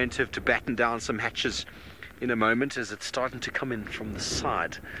probably going to have to batten down some hatches in a moment, as it's starting to come in from the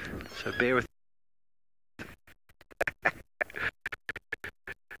side. So bear with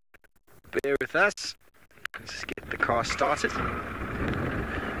us. Let's just get the car started.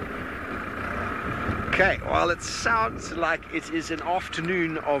 Okay, well, it sounds like it is an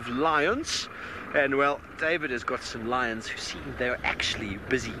afternoon of lions. And well, David has got some lions who seem they're actually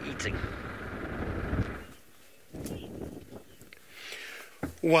busy eating.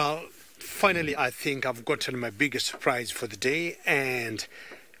 Well, finally, I think I've gotten my biggest prize for the day, and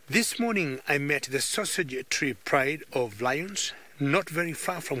this morning I met the sausage tree pride of lions, not very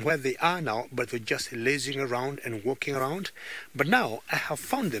far from where they are now, but they're just lazing around and walking around. But now I have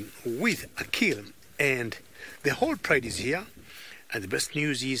found them with a kill, and the whole pride is here. And the best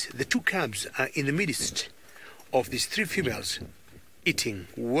news is the two cubs are in the midst of these three females eating.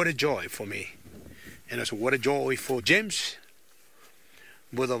 What a joy for me. And also what a joy for James.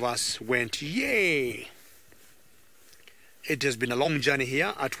 Both of us went, yay! It has been a long journey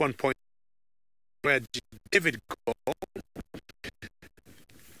here. At one point, where did David go?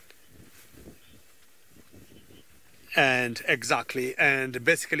 And exactly, and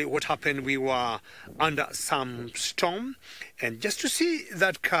basically what happened, we were under some storm, and just to see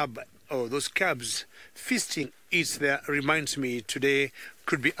that cub, or those cubs feasting eats there, reminds me today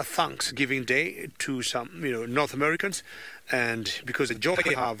could be a Thanksgiving day to some, North Americans. And because the joy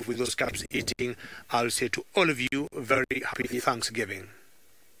I have with those cubs eating, I'll say to all of you, very happy Thanksgiving.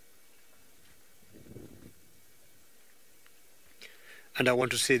 And I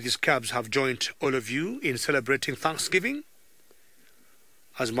want to say these cubs have joined all of you in celebrating Thanksgiving,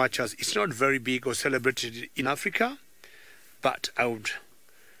 as much as it's not very big or celebrated in Africa, but I would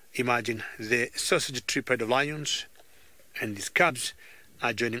imagine the sausage tree pride of lions and these cubs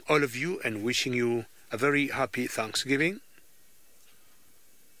are joining all of you and wishing you a very happy Thanksgiving.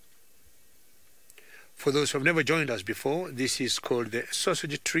 For those who have never joined us before, this is called the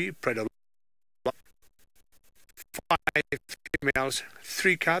sausage tree pride of lions. 5 females,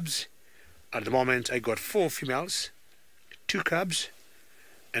 3 cubs. At the moment I got 4 females, 2 cubs,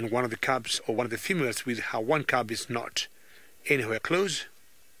 and one of the cubs, or one of the females with her one cub, is not anywhere close.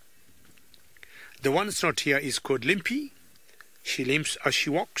 The one that's not here is called Limpy. She limps as she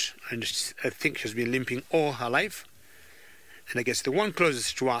walks, and I think she's been limping all her life. And I guess the one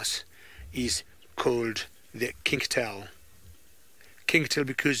closest to us is called the Kingtail. Kingtail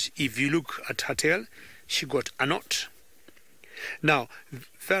because if you look at her tail, she got a knot. Now,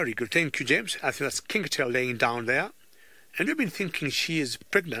 very good. Thank you, James. I think that's Kingtail laying down there. And we've been thinking she is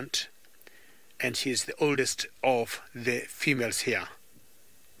pregnant, and she is the oldest of the females here.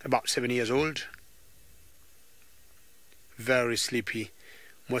 About 7 years old. Very sleepy,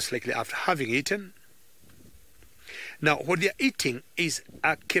 most likely after having eaten. Now, what they are eating is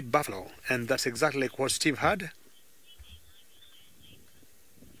a Cape buffalo, and that's exactly like what Steve had.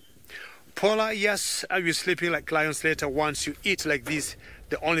 Paula, yes, are you sleeping like lions later? Once you eat like this,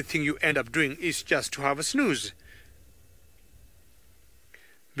 the only thing you end up doing is just to have a snooze.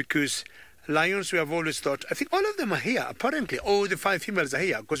 Because lions, we have always thought, I think all of them are here, apparently. All the 5 females are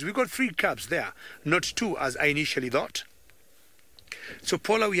here, because we got 3 cubs there, not 2 as I initially thought. So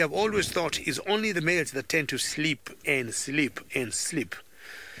Paula, we have always thought, is only the males that tend to sleep and sleep and sleep.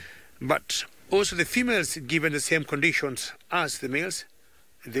 But also the females, given the same conditions as the males,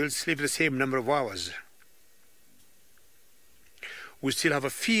 they'll sleep the same number of hours. We still have a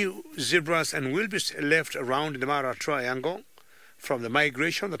few zebras and wildebeest left around in the Mara Triangle from the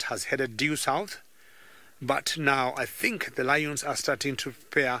migration that has headed due south. But now I think the lions are starting to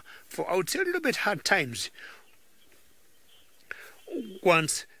prepare for, I would say, a little bit hard times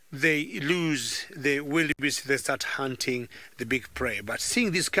once they lose the wildebeest. They start hunting the big prey. But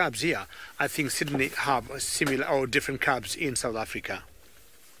seeing these cubs here, I think Sydney have similar or different cubs in South Africa.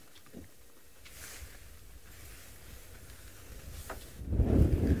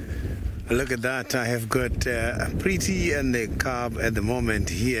 Look at that. I have got Pretty and the cub at the moment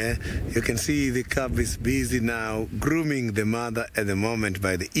here. You can see the cub is busy now grooming the mother at the moment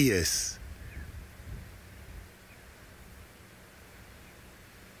by the ears.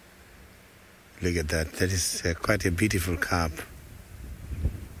 Look at that. That is quite a beautiful cub.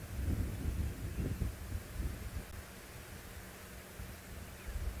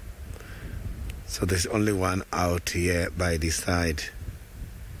 So there's only one out here by this side.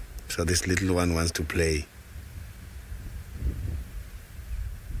 So this little one wants to play.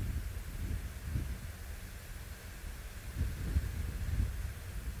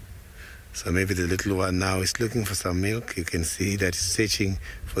 So maybe the little one now is looking for some milk. You can see that it's searching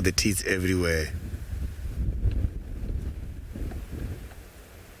for the teats everywhere.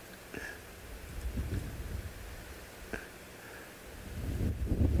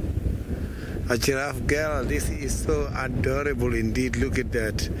 A giraffe girl, this is so adorable indeed. Look at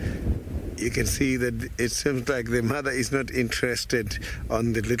that. You can see that it seems like the mother is not interested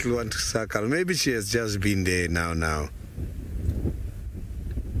on the little one to suckle. Maybe she has just been there now.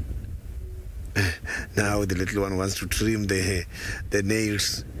 Now the little one wants to trim the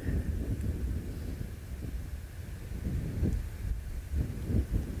nails.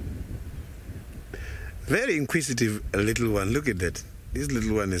 Very inquisitive little one. Look at that. This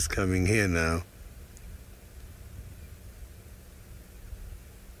little one is coming here now.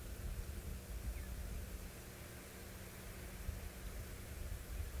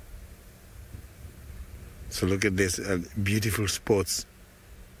 So look at this beautiful spots.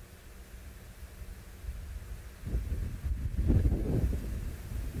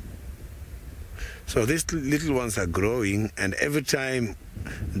 So these little ones are growing, and every time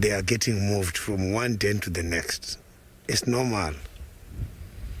they are getting moved from one den to the next. It's normal.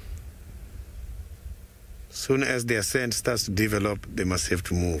 Soon as their scent starts to develop, they must have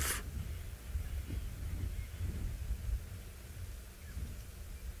to move.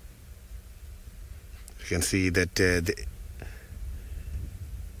 You can see that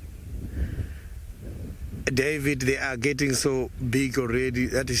David, they are getting so big already.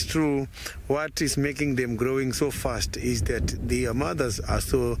 That is true. What is making them growing so fast is that their mothers are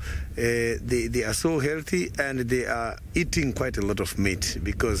so they are so healthy, and they are eating quite a lot of meat,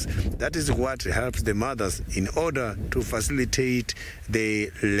 because that is what helps the mothers in order to facilitate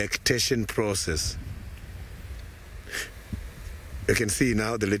the lactation process. You can see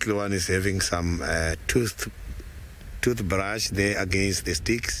now the little one is having some toothbrush there against the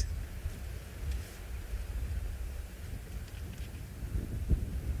sticks.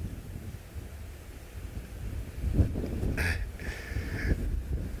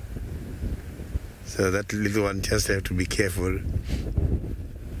 So that little one just have to be careful,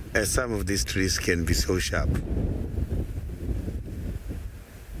 as some of these trees can be so sharp.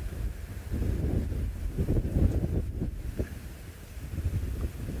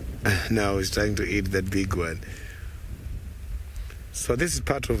 Now he's trying to eat that big one. So this is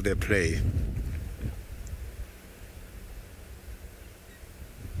part of their play.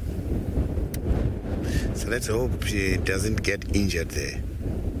 So let's hope she doesn't get injured there.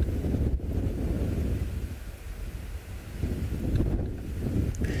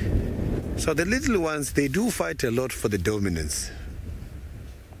 So the little ones, they do fight a lot for the dominance.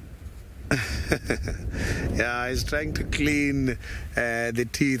 Yeah, he's trying to clean the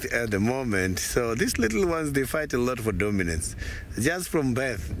teeth at the moment. So these little ones, they fight a lot for dominance. Just from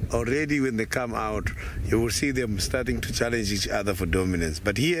birth, already when they come out, you will see them starting to challenge each other for dominance.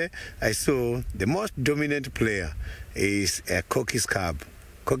 But here, I saw the most dominant player is a Cocky's cub.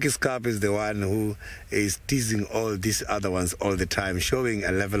 Cocky's cub is the one who is teasing all these other ones all the time, showing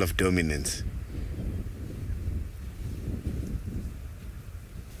a level of dominance.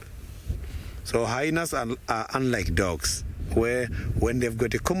 So hyenas are unlike dogs, where when they've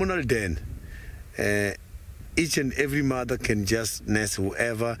got a communal den, each and every mother can just nest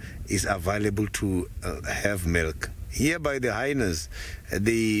whoever is available to have milk. Here by the hyenas,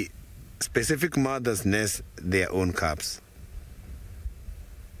 the specific mothers nest their own cubs.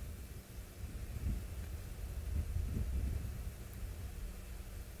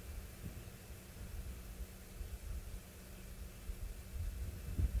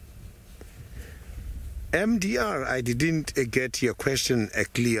 MDR, I didn't get your question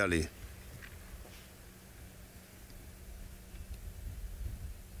clearly.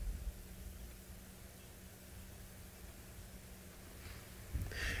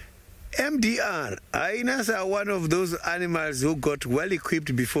 MDR, hyenas are one of those animals who got well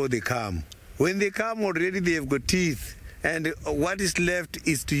equipped before they come. When they come already, they have got teeth. And what is left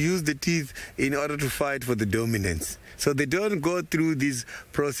is to use the teeth in order to fight for the dominance. So they don't go through this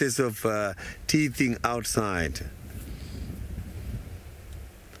process of teething outside.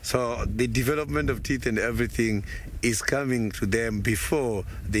 So the development of teeth and everything is coming to them before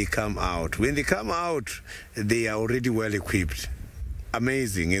they come out. When they come out, they are already well equipped.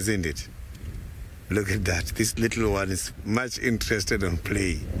 Amazing, isn't it? Look at that. This little one is much interested in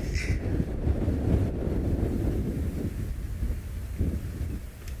play.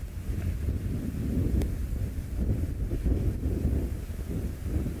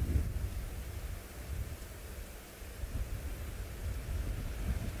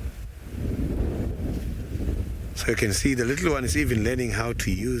 So you can see the little one is even learning how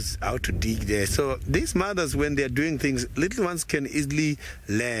to dig there. So these mothers, when they're doing things, little ones can easily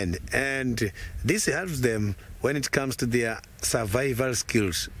learn. And this helps them when it comes to their survival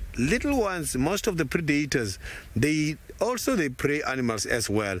skills. Little ones, most of the predators, they prey animals as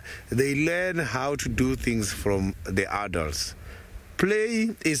well. They learn how to do things from the adults.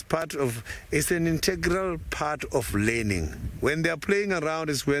 Play is an integral part of learning. When they're playing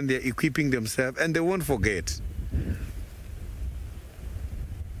around is when they're equipping themselves, and they won't forget.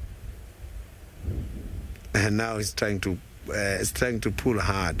 and now it's trying to pull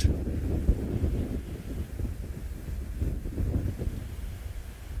hard.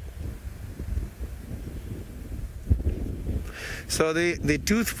 So the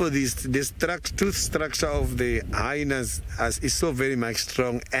tooth for tooth structure of the hyenas is so very much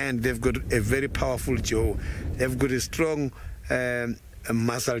strong, and they've got a very powerful jaw. They've got a strong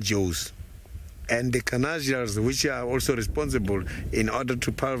muscle jaws. And the carnassials, which are also responsible in order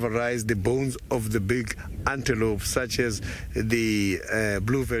to pulverize the bones of the big antelope, such as the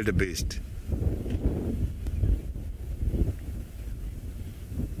blue wildebeest.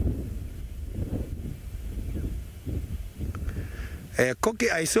 Koki,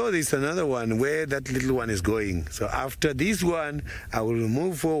 I saw this another one where that little one is going. So after this one, I will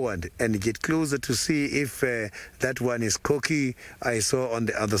move forward and get closer to see if that one is Koki I saw on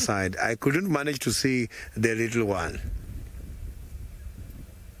the other side. I couldn't manage to see the little one.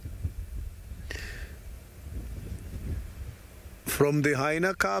 From the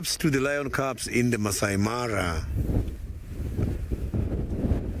hyena cubs to the lion cubs in the Maasai Mara.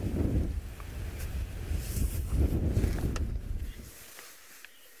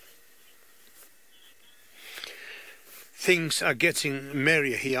 Things are getting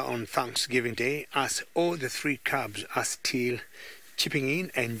merrier here on Thanksgiving Day as all the three cubs are still chipping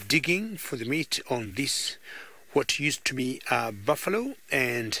in and digging for the meat on this, what used to be a buffalo,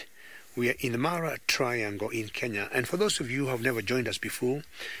 and we are in the Mara Triangle in Kenya. And for those of you who have never joined us before,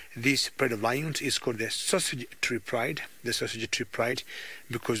 this pride of lions is called the sausage tree pride,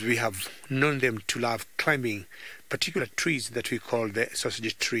 because we have known them to love climbing particular trees that we call the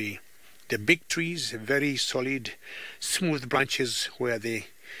sausage tree. The big trees, very solid, smooth branches where the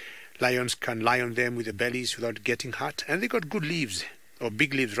lions can lie on them with their bellies without getting hurt. And they got good leaves, or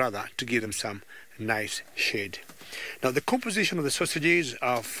big leaves rather, to give them some nice shade. Now the composition of the sausages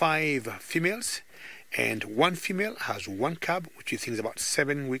are 5 females, and one female has one cub, which we think is about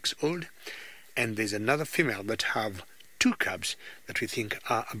 7 weeks old. And there's another female that have 2 cubs that we think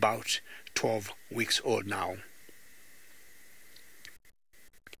are about 12 weeks old now.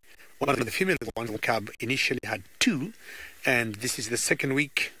 One of the female one cub initially had 2, and this is the 2nd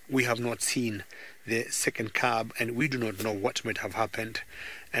week. We have not seen the 2nd cub, and we do not know what might have happened.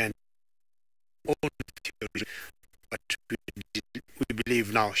 And all theories, but we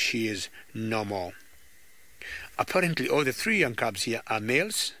believe now she is normal. Apparently, all the 3 young cubs here are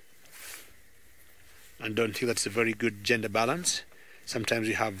males, and don't think that's a very good gender balance. Sometimes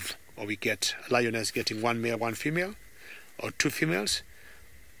we get a lioness getting 1 male, 1 female, or 2 females.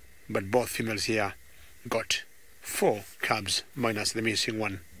 But both females here got 4 cubs minus the missing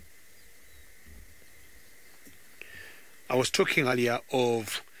one. I was talking earlier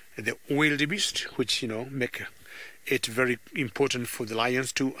of the wildebeest, which, make it very important for the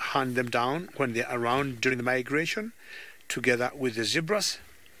lions to hunt them down when they're around during the migration, together with the zebras.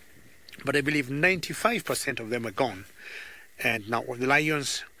 But I believe 95% of them are gone. And now the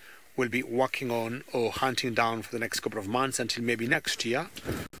lions will be working on or hunting down for the next couple of months until maybe next year.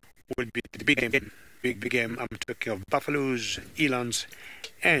 Will be the big game. I'm talking of buffaloes, elands,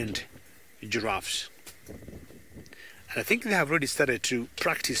 and giraffes. And I think they have already started to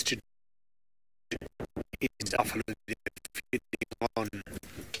practice to eat buffalo on.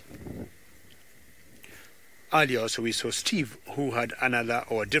 Earlier also we saw Steve, who had another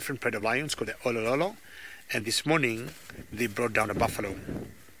or a different pride of lions called the Olololo, and this morning they brought down a buffalo.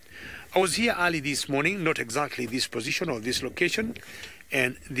 I was here early this morning, not exactly this position or this location,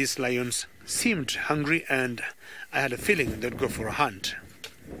 and these lions seemed hungry, and I had a feeling they'd go for a hunt.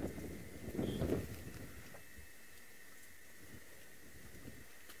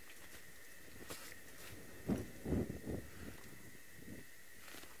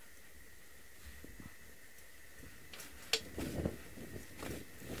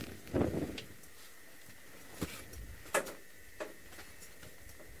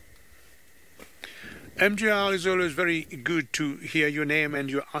 MGR is always very good to hear your name, and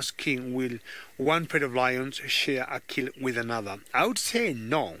you're asking, will one pair of lions share a kill with another? I would say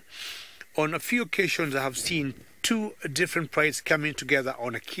no. On a few occasions I have seen 2 different prides coming together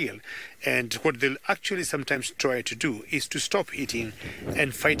on a kill, and what they'll actually sometimes try to do is to stop eating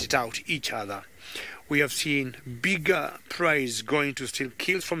and fight it out each other. We have seen bigger prides going to steal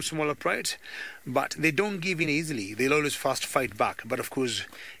kills from smaller prides, but they don't give in easily. They'll always first fight back. But of course,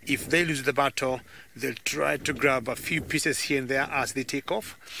 if they lose the battle, they'll try to grab a few pieces here and there as they take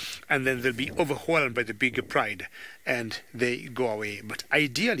off, and then they'll be overwhelmed by the bigger pride, and they go away. But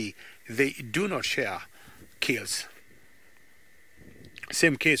ideally, they do not share kills.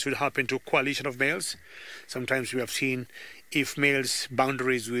 Same case will happen to a coalition of males. Sometimes we have seen if males'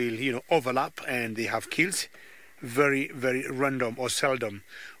 boundaries will, overlap and they have kills. Very, very random or seldom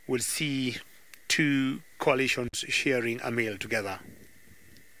we'll see two coalitions sharing a male together.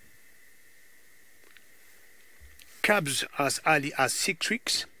 Cubs as early as 6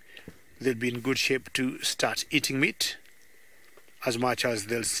 weeks, they'll be in good shape to start eating meat, as much as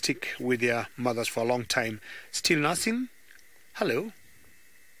they'll stick with their mothers for a long time. Still nursing? Hello.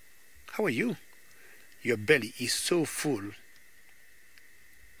 How are you? Your belly is so full.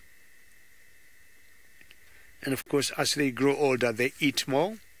 And of course, as they grow older, they eat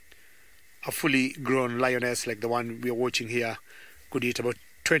more. A fully grown lioness like the one we are watching here could eat about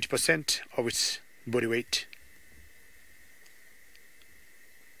 20% of its body weight.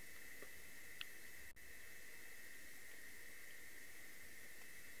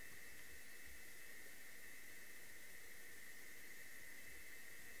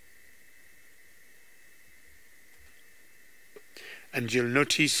 And you'll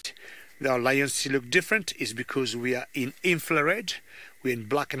notice our lions look different is because we are in infrared. We're in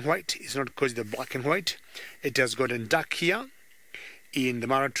black and white. It's not because they're black and white. It has gotten dark here in the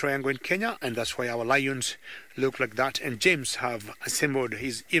Mara Triangle in Kenya, and that's why our lions look like that. And James have assembled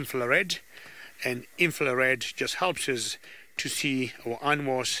his infrared, and infrared just helps us to see our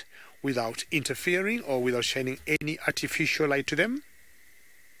animals without interfering or without shining any artificial light to them.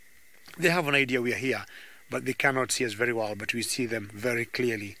 They have an idea we are here, but they cannot see us very well, but we see them very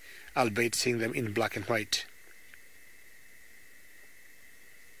clearly, albeit seeing them in black and white.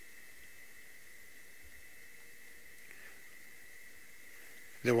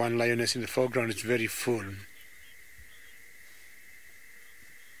 The one lioness in the foreground is very full.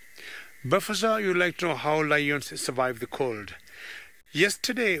 Professor, you'd like to know how lions survive the cold.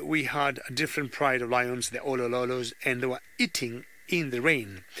 Yesterday we had a different pride of lions, the Olololos, and they were eating in the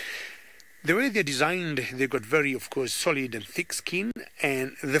rain. The way they're designed, they've got very, of course, solid and thick skin,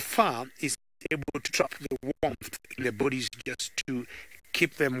 and the fur is able to trap the warmth in their bodies just to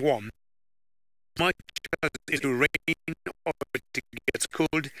keep them warm. Much as it will rain or it gets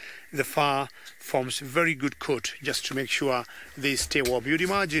cold, the fur forms very good coat just to make sure they stay warm. You'd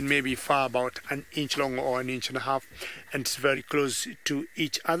imagine maybe fur about an inch long or an inch and a half, and it's very close to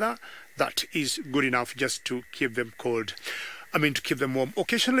each other. That is good enough just to keep them cold. To keep them warm.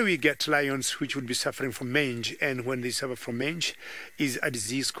 Occasionally we get lions which would be suffering from mange, and when they suffer from mange is a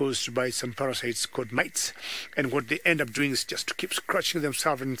disease caused by some parasites called mites, and what they end up doing is just to keep scratching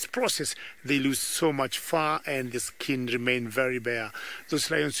themselves. In this process they lose so much fur and the skin remain very bare.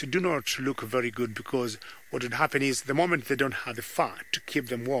 Those lions do not look very good, because what would happen is the moment they don't have the fur to keep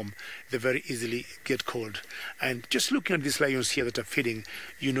them warm, they very easily get cold. And just looking at these lions here that are feeding,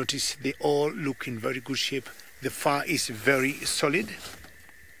 you notice they all look in very good shape. The fur is very solid.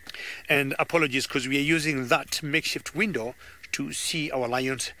 And apologies, because we are using that makeshift window to see our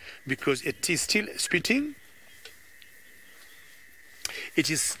lions, because it is still spitting.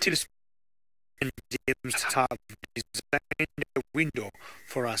 It is still spitting, and James have designed a window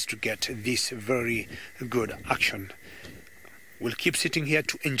for us to get this very good action. We'll keep sitting here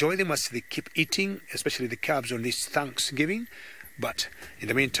to enjoy them as they keep eating, especially the calves on this Thanksgiving. But in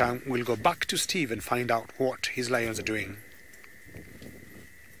the meantime, we'll go back to Steve and find out what his lions are doing.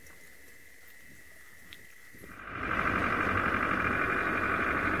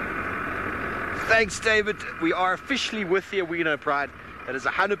 Thanks, David. We are officially with the Awino Pride. That is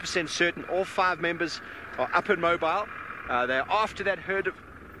 100% certain. All 5 members are up and mobile. They're after that herd of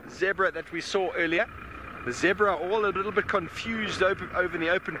zebra that we saw earlier. The zebra are all a little bit confused over in the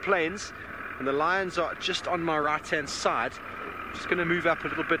open plains, and the lions are just on my right-hand side. Just going to move up a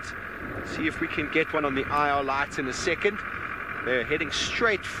little bit, see if we can get one on the IR light in a second. They're heading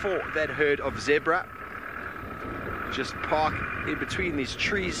straight for that herd of zebra. Just park in between these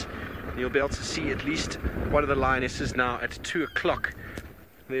trees, and you'll be able to see at least one of the lionesses now at 2 o'clock.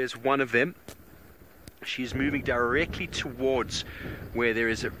 There's one of them. She's moving directly towards where there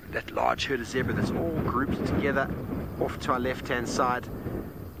is that large herd of zebra that's all grouped together off to our left-hand side.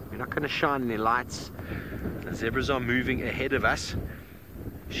 We're not going to shine any lights. The zebras are moving ahead of us.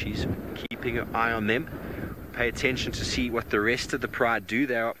 She's keeping her eye on them. Pay attention to see what the rest of the pride do.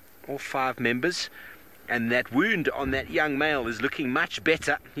 They are all 5 members. And that wound on that young male is looking much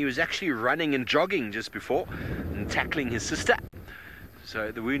better. He was actually running and jogging just before and tackling his sister.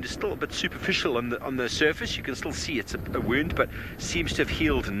 So the wound is still a bit superficial on the surface. You can still see it's a wound, but seems to have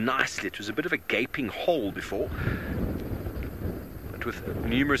healed nicely. It was a bit of a gaping hole before. But with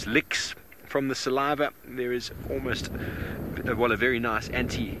numerous licks from the saliva, there is almost, well, a very nice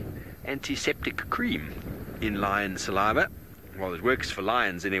antiseptic cream in lion saliva. Well, it works for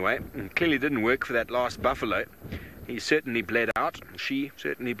lions anyway. It clearly didn't work for that last buffalo. He certainly bled out. She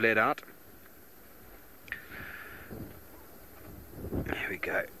certainly bled out. There we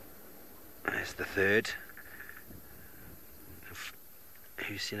go. There's the third.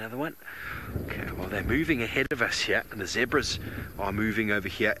 Here's another one. Okay, well, they're moving ahead of us here, and the zebras are moving over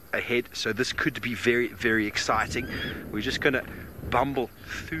here ahead, so this could be very, very exciting. We're just going to bumble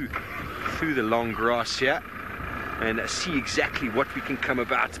through the long grass here and see exactly what we can come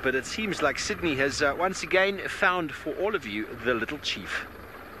about. But it seems like Sydney has once again found for all of you the little chief.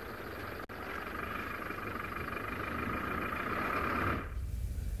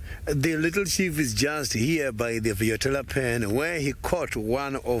 The little chief is just here by the Viola pen where he caught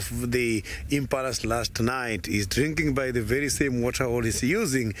one of the impalas last night. He's drinking by the very same water hole he's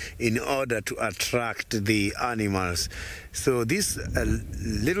using in order to attract the animals. So this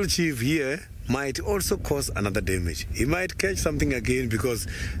little chief here might also cause another damage. He might catch something again because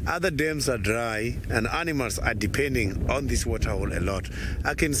other dams are dry and animals are depending on this water hole a lot.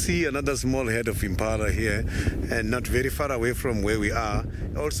 I can see another small head of impala here and not very far away from where we are,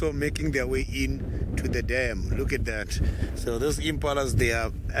 also making their way in to the dam. Look at that. So those impalas,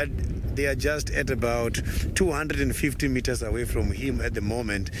 they are just at about 250 meters away from him at the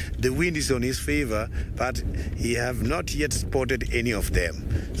moment. The wind is on his favor, but he have not yet spotted any of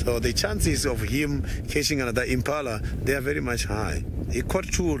them. So the chances of him catching another impala, they are very much high. He caught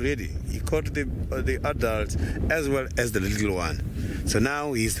two already. He caught the adults as well as the little one. So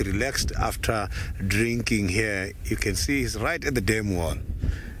now he's relaxed after drinking here. You can see he's right at the dam wall.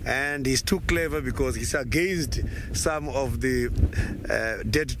 And he's too clever because he's against some of the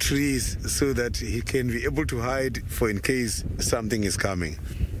dead trees so that he can be able to hide for in case something is coming.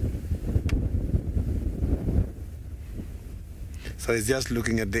 So he's just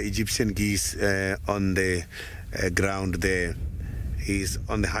looking at the Egyptian geese on the ground there. He's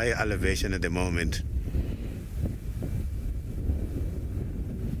on the higher elevation at the moment.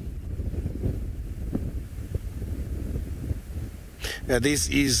 This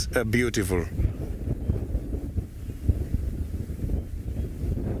is beautiful.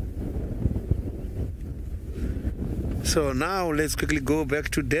 So now let's quickly go back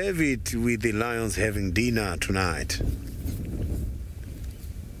to David with the lions having dinner tonight.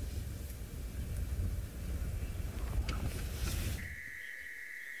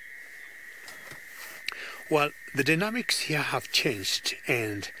 Well, the dynamics here have changed,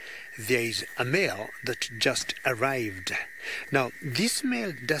 and there is a male that just arrived. Now, this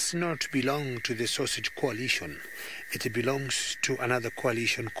male does not belong to the Sausage Coalition. It belongs to another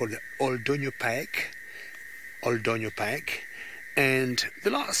coalition called the Oldonyo Pack. And the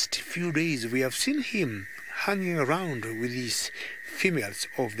last few days we have seen him hanging around with these females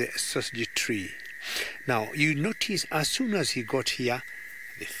of the sausage tree. Now, you notice as soon as he got here,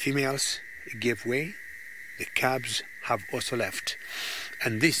 the females gave way. The cubs have also left.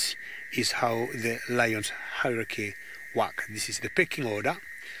 And this is how the lion's hierarchy works. This is the pecking order.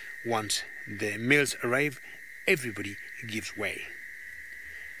 Once the males arrive, everybody gives way.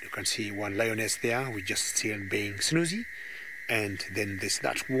 You can see one lioness there, we just still being snoozy. And then there's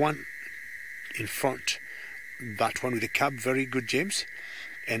that one in front, that one with the cub, very good, James.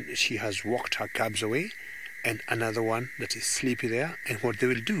 And she has walked her cubs away. And another one that is sleepy there. And what they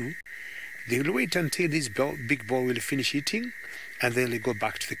will do, they will wait until this big boy will finish eating, and then they go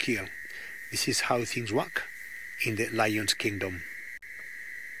back to the kill. This is how things work in the lion's kingdom.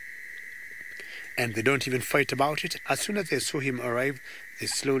 And they don't even fight about it. As soon as they saw him arrive, they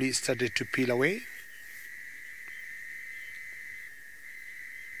slowly started to peel away.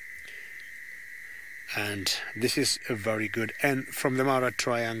 And this is very good. And from the Mara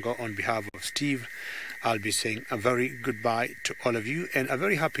Triangle, on behalf of Steve, I'll be saying a very goodbye to all of you and a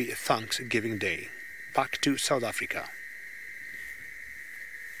very happy Thanksgiving Day. Back to South Africa.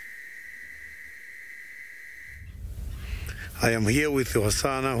 I am here with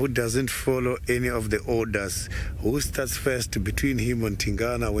Hosanna, who doesn't follow any of the orders. Who starts first between him and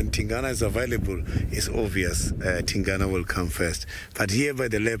Tingana? When Tingana is available, it's obvious Tingana will come first. But here by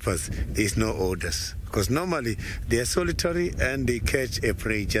the leopards, there is no orders. Because normally they are solitary and they catch a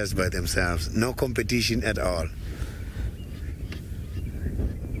prey just by themselves. No competition at all.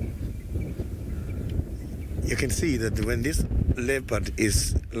 You can see that when this leopard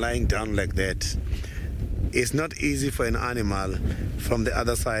is lying down like that, it's not easy for an animal from the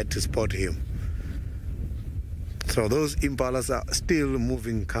other side to spot him. So those impalas are still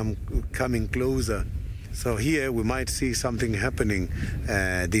moving, coming closer. So here we might see something happening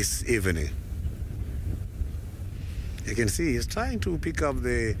this evening. You can see he's trying to pick up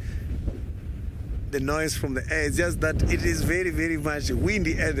the the noise from the air. It's just that it is very, very much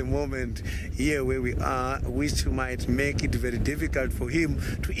windy at the moment here where we are, which might make it very difficult for him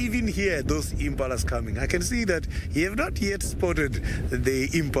to even hear those impalas coming. I can see that he have not yet spotted the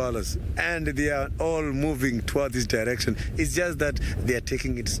impalas, and they are all moving toward this direction. It's just that they are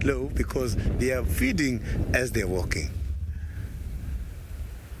taking it slow because they are feeding as they're walking.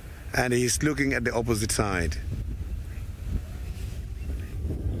 And he's looking at the opposite side.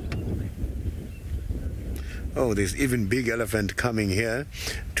 Oh, there's even big elephant coming here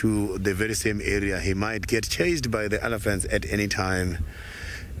to the very same area. He might get chased by the elephants at any time.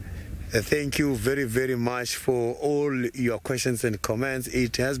 Thank you very, very much for all your questions and comments.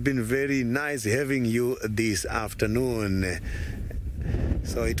 It has been very nice having you this afternoon.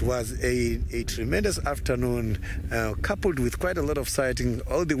 So it was a tremendous afternoon, coupled with quite a lot of sighting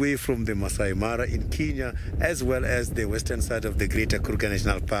all the way from the Maasai Mara in Kenya, as well as the western side of the greater Kruger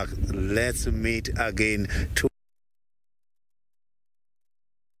National Park. Let's meet again tomorrow.